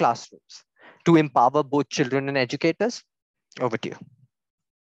in our classrooms to empower both children and educators? Over to you.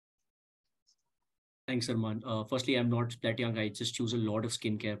 Thanks, Arman. Firstly, I'm not that young. I just choose a lot of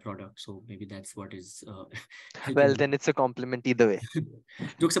skincare products. So maybe that's what is well, then it's a compliment either way.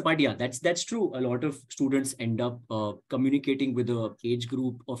 Jokes apart, yeah, that's true. A lot of students end up communicating with a age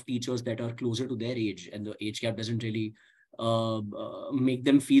group of teachers that are closer to their age, and the age gap doesn't really make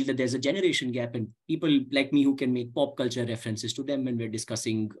them feel that there's a generation gap, and people like me who can make pop culture references to them when we're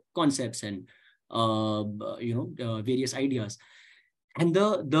discussing concepts and various ideas. And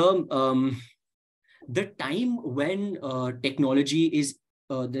the time when technology is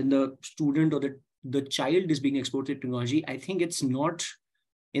then the student or the child is being exposed to technology, I think it's not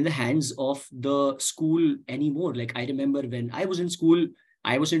in the hands of the school anymore. Like, I remember when I was in school,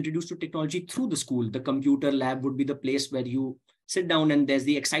 I was introduced to technology through the school. The computer lab would be the place where you sit down and there's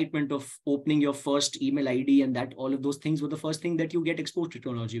the excitement of opening your first email ID, and that all of those things were the first thing that you get exposed to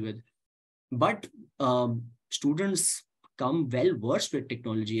technology with. But students come well versed with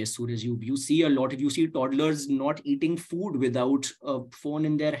technology as soon as you see a lot of, you see toddlers not eating food without a phone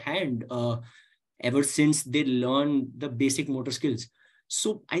in their hand ever since they learn the basic motor skills.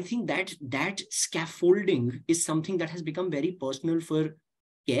 So I think that scaffolding is something that has become very personal for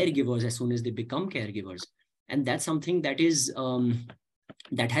caregivers as soon as they become caregivers, and that's something that is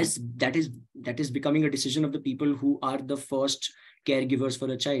that is becoming a decision of the people who are the first caregivers for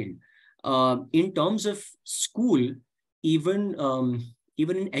a child. In terms of school, even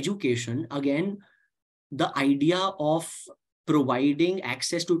in education, again, the idea of providing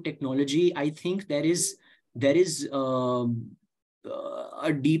access to technology, I think there is a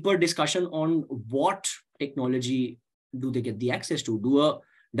deeper discussion on what technology do they get the access to.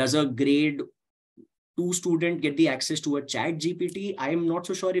 Does a grade 2 student get the access to a chat GPT? I'm not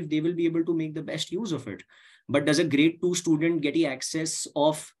so sure if they will be able to make the best use of it. But does a grade 2 student get the access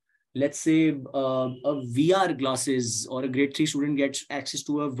of, let's say, a VR glasses, or a grade 3 student gets access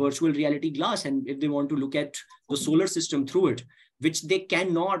to a virtual reality glass, and if they want to look at the solar system through it, which they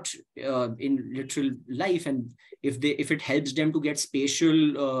cannot in literal life, and if it helps them to get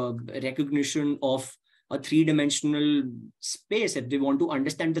spatial recognition of a 3-dimensional space, if they want to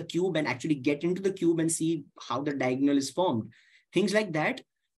understand the cube and actually get into the cube and see how the diagonal is formed, things like that,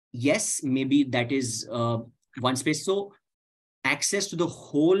 yes, maybe that is one space. So access to the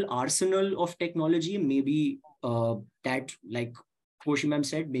whole arsenal of technology. Maybe that, like Koshi ma'am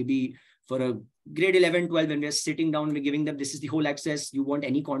said, maybe for a grade 11, 12, when we're sitting down, we're giving them, this is the whole access. You want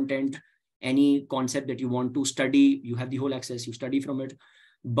any content, any concept that you want to study, you have the whole access, you study from it.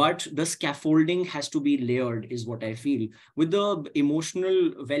 But the scaffolding has to be layered, is what I feel. With the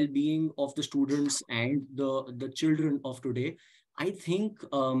emotional well-being of the students and the children of today, I think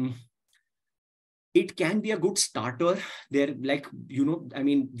it can be a good starter. They're like, I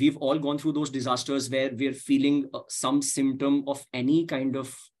mean, we've all gone through those disasters where we're feeling some symptom of any kind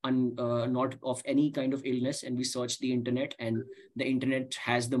of not of any kind of illness, and we search the internet, and the internet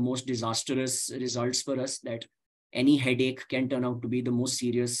has the most disastrous results for us, that any headache can turn out to be the most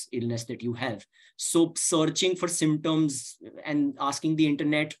serious illness that you have. So searching for symptoms and asking the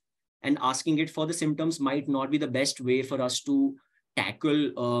internet and asking it for the symptoms might not be the best way for us to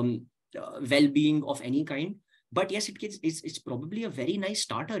tackle well-being of any kind. But yes, it's probably a very nice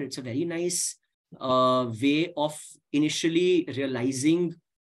starter. It's a very nice way of initially realizing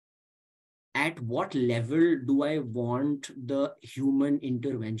at what level do I want the human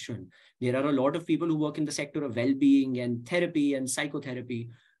intervention. There are a lot of people who work in the sector of well-being and therapy and psychotherapy,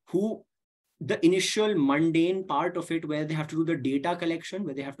 who the initial mundane part of it, where they have to do the data collection,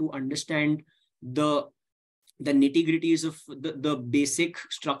 where they have to understand the nitty-gritties of the basic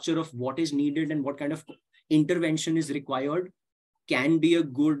structure of what is needed and what kind of intervention is required, can be a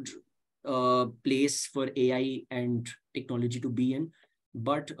good place for AI and technology to be in.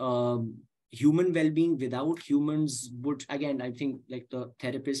 But human well-being without humans would, again, I think, like the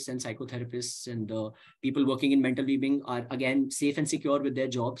therapists and psychotherapists and the people working in mental well-being are, again, safe and secure with their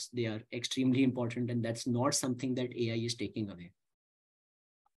jobs. They are extremely important, and that's not something that AI is taking away.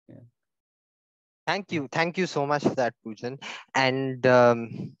 Yeah. Thank you so much for that, Poojan. And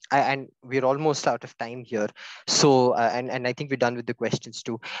and we're almost out of time here. So and I think we're done with the questions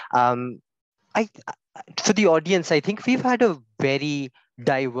too. For the audience, I think we've had a very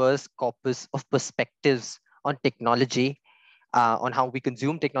diverse corpus of perspectives on technology, on how we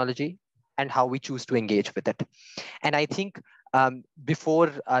consume technology, and how we choose to engage with it. And I think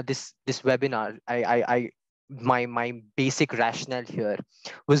before this webinar, my basic rationale here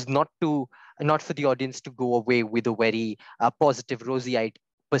was not for the audience to go away with a very positive, rosy-eyed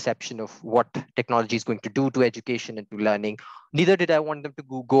perception of what technology is going to do to education and to learning. Neither did I want them to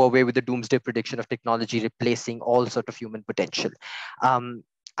go away with the doomsday prediction of technology replacing all sort of human potential.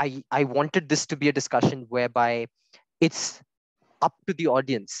 I wanted this to be a discussion whereby it's up to the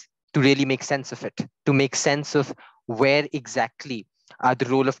audience to really make sense of it, to make sense of where exactly the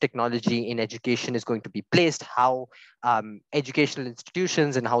role of technology in education is going to be placed, how educational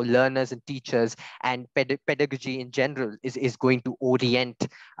institutions and how learners and teachers and pedagogy in general is going to orient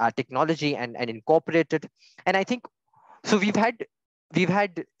technology and incorporate it. And I think, so we've had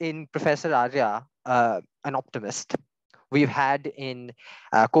in Professor Arya an optimist. We've had in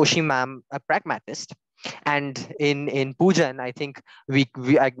Koshi ma'am a pragmatist. And in Poojan, I think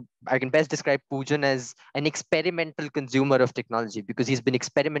I can best describe Poojan as an experimental consumer of technology, because he's been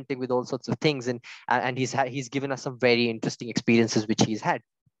experimenting with all sorts of things, and he's given us some very interesting experiences which he's had.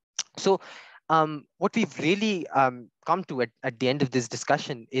 So what we've really come to at the end of this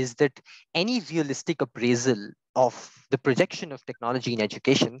discussion is that any realistic appraisal of the projection of technology in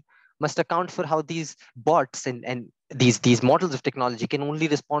education must account for how these bots and these models of technology can only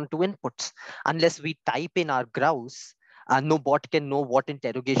respond to inputs. Unless we type in our grouse, no bot can know what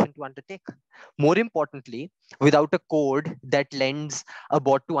interrogation to undertake. More importantly, without a code that lends a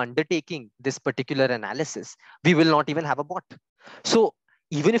bot to undertaking this particular analysis, we will not even have a bot. So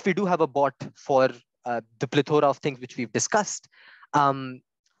even if we do have a bot for the plethora of things which we've discussed,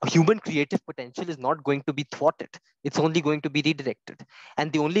 human creative potential is not going to be thwarted. It's only going to be redirected.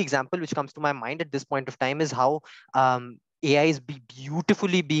 And the only example which comes to my mind at this point of time is how AI is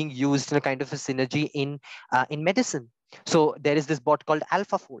beautifully being used in a kind of a synergy in medicine. So there is this bot called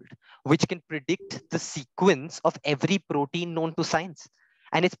AlphaFold, which can predict the sequence of every protein known to science.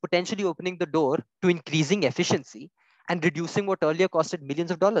 And it's potentially opening the door to increasing efficiency and reducing what earlier costed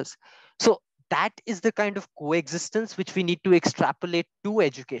millions of dollars. So that is the kind of coexistence which we need to extrapolate to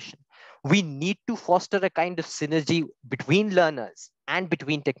education. We need to foster a kind of synergy between learners and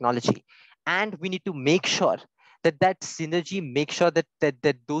between technology. And we need to make sure that synergy makes sure that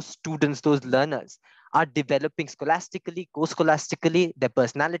those students, those learners are developing scholastically, co-scholastically, their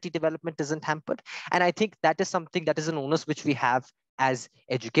personality development isn't hampered. And I think that is something that is an onus which we have as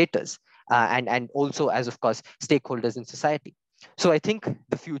educators and also as, of course, stakeholders in society. So I think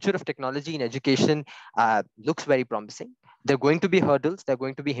the future of technology in education looks very promising. There are going to be hurdles, there are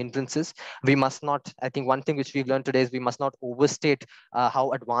going to be hindrances. We must not, I think one thing which we've learned today is we must not overstate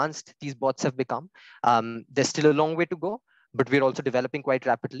how advanced these bots have become. There's still a long way to go, but we're also developing quite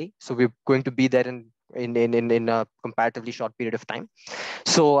rapidly. So we're going to be there in a comparatively short period of time.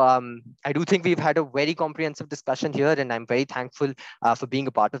 So I do think we've had a very comprehensive discussion here, and I'm very thankful for being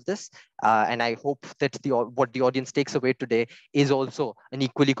a part of this. And I hope that what the audience takes away today is also an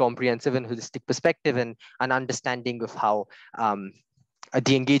equally comprehensive and holistic perspective and an understanding of how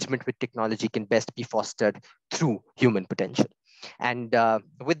the engagement with technology can best be fostered through human potential. And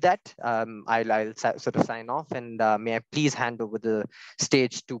with that, I'll sort of sign off, and may I please hand over the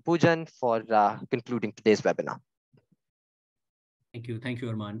stage to Poojan for concluding today's webinar. Thank you,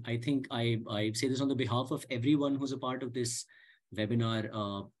 Arman. I think I say this on the behalf of everyone who's a part of this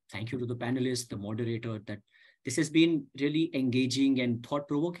webinar. Thank you to the panelists, the moderator, that this has been really engaging and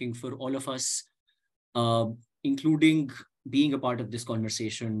thought-provoking for all of us, including being a part of this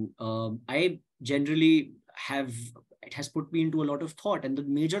conversation. I generally it has put me into a lot of thought, and the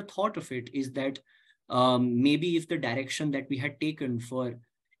major thought of it is that maybe if the direction that we had taken for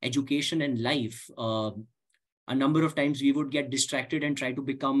education and life, a number of times we would get distracted and try to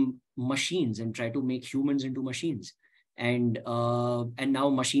become machines and try to make humans into machines. And now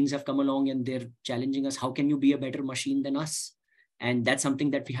machines have come along and they're challenging us. How can you be a better machine than us? And that's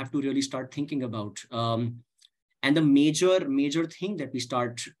something that we have to really start thinking about. And the major thing that we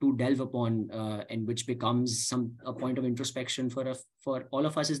start to delve upon, and which becomes a point of introspection for all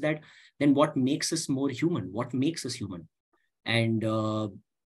of us, is that then what makes us more human? What makes us human? And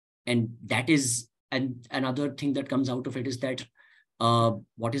that is, and another thing that comes out of it is that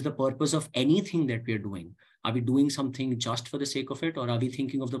what is the purpose of anything that we are doing? Are we doing something just for the sake of it, or are we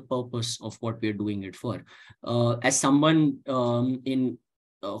thinking of the purpose of what we are doing it for? As someone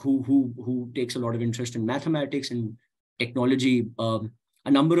who takes a lot of interest in mathematics and technology, a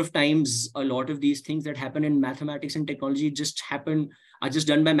number of times, a lot of these things that happen in mathematics and technology are just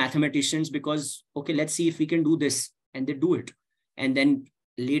done by mathematicians because, okay, let's see if we can do this, and they do it. And then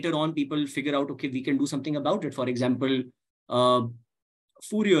later on, people figure out, okay, we can do something about it. For example,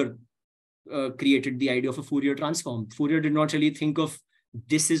 Fourier created the idea of a Fourier transform. Fourier did not really think of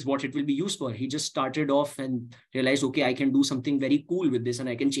this is what it will be used for. He just started off and realized, okay, I can do something very cool with this, and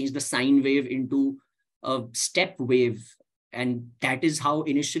I can change the sine wave into a step wave. And that is how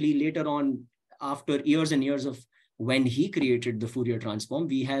initially, later on, after years and years of when he created the Fourier transform,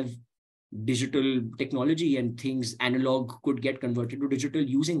 we have digital technology and things analog could get converted to digital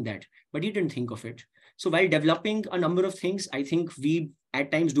using that. But he didn't think of it. So while developing a number of things, I think we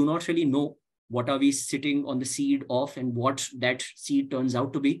at times do not really know what are we sitting on the seed of and what that seed turns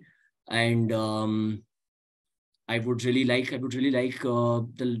out to be. And I would really like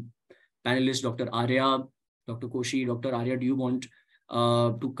the panelists, Dr. Arya, Dr. Koshi, Dr. Arya, do you want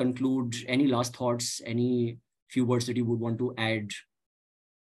to conclude any last thoughts, any few words that you would want to add?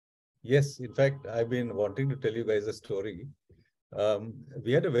 Yes, in fact, I've been wanting to tell you guys a story.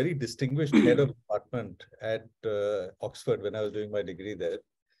 We had a very distinguished head of department at Oxford when I was doing my degree there.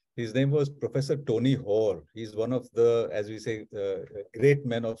 His name was Professor Tony Hoare. He's one of the, as we say, great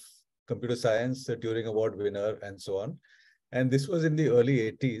men of computer science, a Turing Award winner, and so on. And this was in the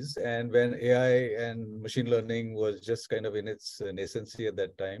early 80s, and when AI and machine learning was just kind of in its nascency at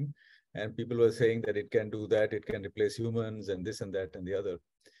that time. And people were saying that it can do that, it can replace humans, and this and that and the other.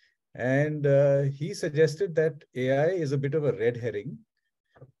 And he suggested that AI is a bit of a red herring,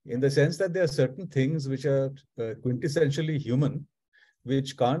 in the sense that there are certain things which are quintessentially human,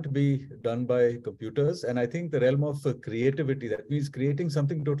 which can't be done by computers. And I think the realm of creativity, that means creating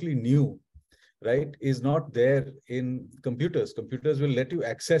something totally new, right, is not there in computers. Computers will let you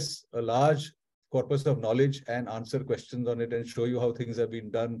access a large corpus of knowledge and answer questions on it and show you how things have been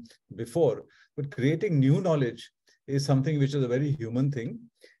done before. But creating new knowledge is something which is a very human thing.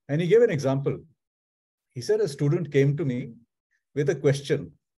 And he gave an example. He said a student came to me with a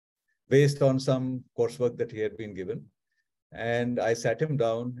question based on some coursework that he had been given. And I sat him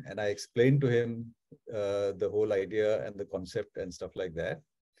down and I explained to him the whole idea and the concept and stuff like that.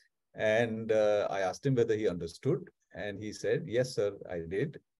 And I asked him whether he understood. And he said, yes, sir, I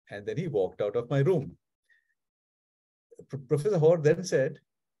did. And then he walked out of my room. Professor Hoare then said,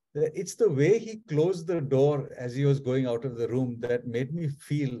 it's the way he closed the door as he was going out of the room that made me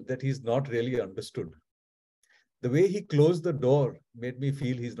feel that he's not really understood. The way he closed the door made me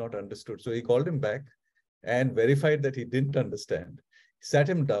feel he's not understood. So he called him back and verified that he didn't understand. Sat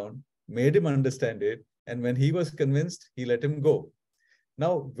him down, made him understand it. And when he was convinced, he let him go.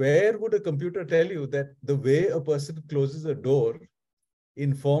 Now, where would a computer tell you that the way a person closes a door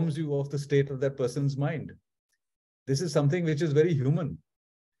informs you of the state of that person's mind? This is something which is very human.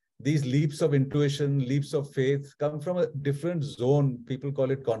 These leaps of intuition, leaps of faith come from a different zone. People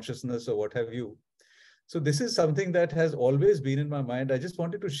call it consciousness or what have you. So this is something that has always been in my mind. I just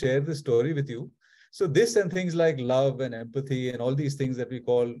wanted to share this story with you. So this and things like love and empathy and all these things that we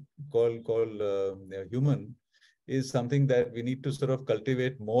call human is something that we need to sort of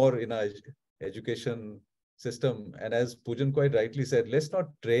cultivate more in our education system. And as Poojan quite rightly said, let's not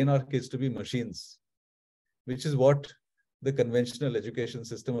train our kids to be machines, which is what the conventional education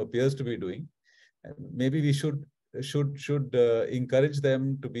system appears to be doing. And maybe we should encourage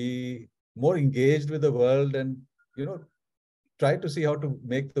them to be more engaged with the world and, try to see how to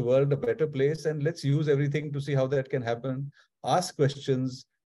make the world a better place. And let's use everything to see how that can happen. Ask questions,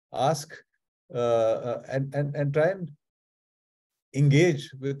 and try and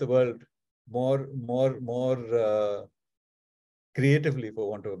engage with the world more creatively,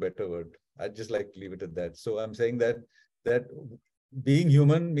 for want of a better word. I'd just like to leave it at that. So I'm saying that being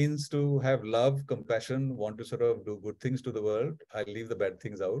human means to have love, compassion, want to sort of do good things to the world. I leave the bad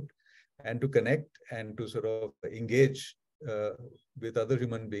things out, and to connect and to sort of engage with other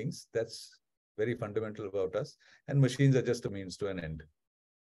human beings. That's very fundamental about us. And machines are just a means to an end.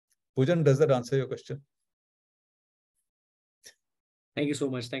 Poojan, does that answer your question? Thank you so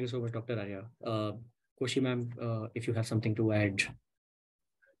much. Thank you so much, Dr. Arya. Koshi ma'am, if you have something to add.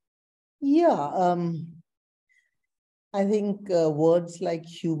 Yeah, I think words like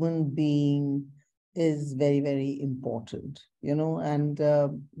human being is very, very important, and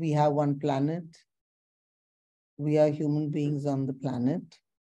we have one planet. We are human beings on the planet.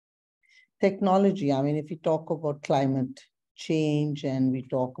 Technology, I mean, if we talk about climate change and we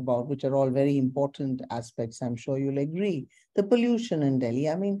talk about, which are all very important aspects, I'm sure you'll agree, the pollution in Delhi.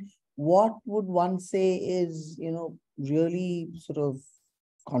 I mean, what would one say is, really sort of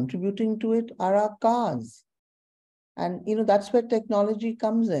contributing to it are our cars. And, that's where technology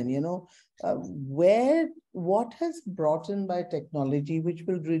comes in, what has brought in by technology, which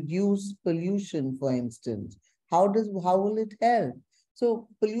will reduce pollution, for instance, how will it help? So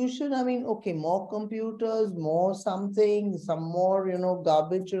pollution, I mean, okay, more computers, more something, some more,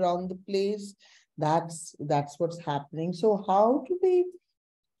 garbage around the place. That's what's happening. So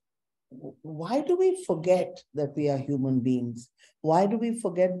why do we forget that we are human beings? Why do we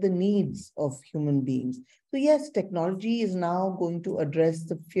forget the needs of human beings? So yes, technology is now going to address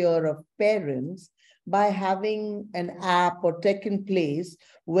the fear of parents by having an app or tech in place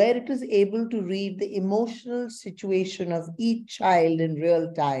where it is able to read the emotional situation of each child in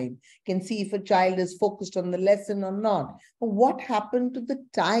real time, can see if a child is focused on the lesson or not. What happened to the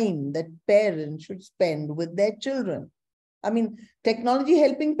time that parents should spend with their children? I mean, technology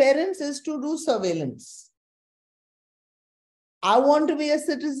helping parents is to do surveillance. I want to be a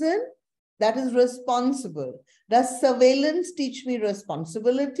citizen that is responsible. Does surveillance teach me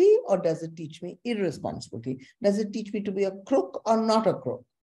responsibility, or does it teach me irresponsibility? Does it teach me to be a crook or not a crook?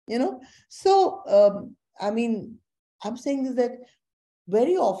 So, I mean, I'm saying is that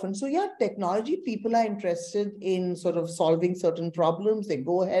very often, so yeah, technology, people are interested in sort of solving certain problems. They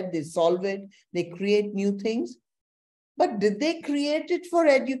go ahead, they solve it, they create new things. But did they create it for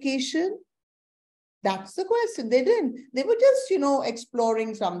education? That's the question. They didn't. They were just,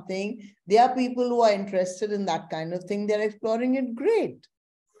 exploring something. There are people who are interested in that kind of thing. They're exploring it. Great.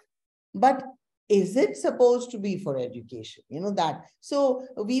 But is it supposed to be for education? That. So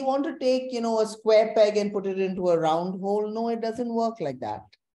we want to take, a square peg and put it into a round hole. No, it doesn't work like that.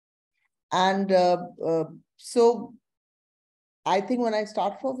 And so I think when I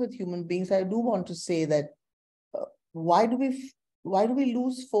start off with human beings, I do want to say that why do we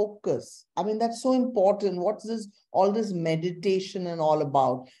lose focus? I mean, that's so important. What's all this meditation and all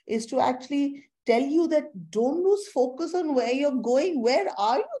about is to actually tell you that don't lose focus on where you're going. Where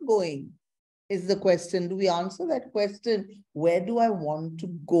are you going is the question. Do we answer that question? Where do I want to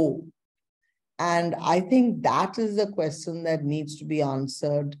go? And I think that is the question that needs to be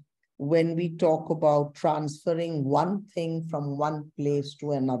answered when we talk about transferring one thing from one place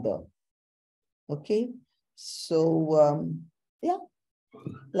to another. Okay. So, yeah,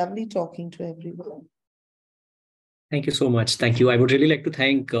 lovely talking to everyone. Thank you so much. Thank you. I would really like to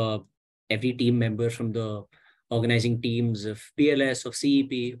thank every team member from the organizing teams of PLS, of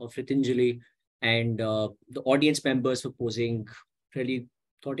CEP, of Ritinjali, and the audience members for posing really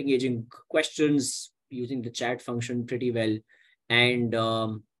thought-engaging questions using the chat function pretty well. And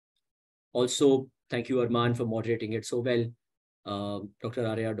also, thank you, Arman, for moderating it so well. Dr.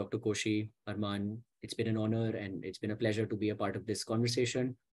 Arya, Dr. Koshi, Arman, It's been an honor and it's been a pleasure to be a part of this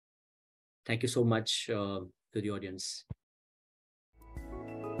conversation. Thank you so much to the audience.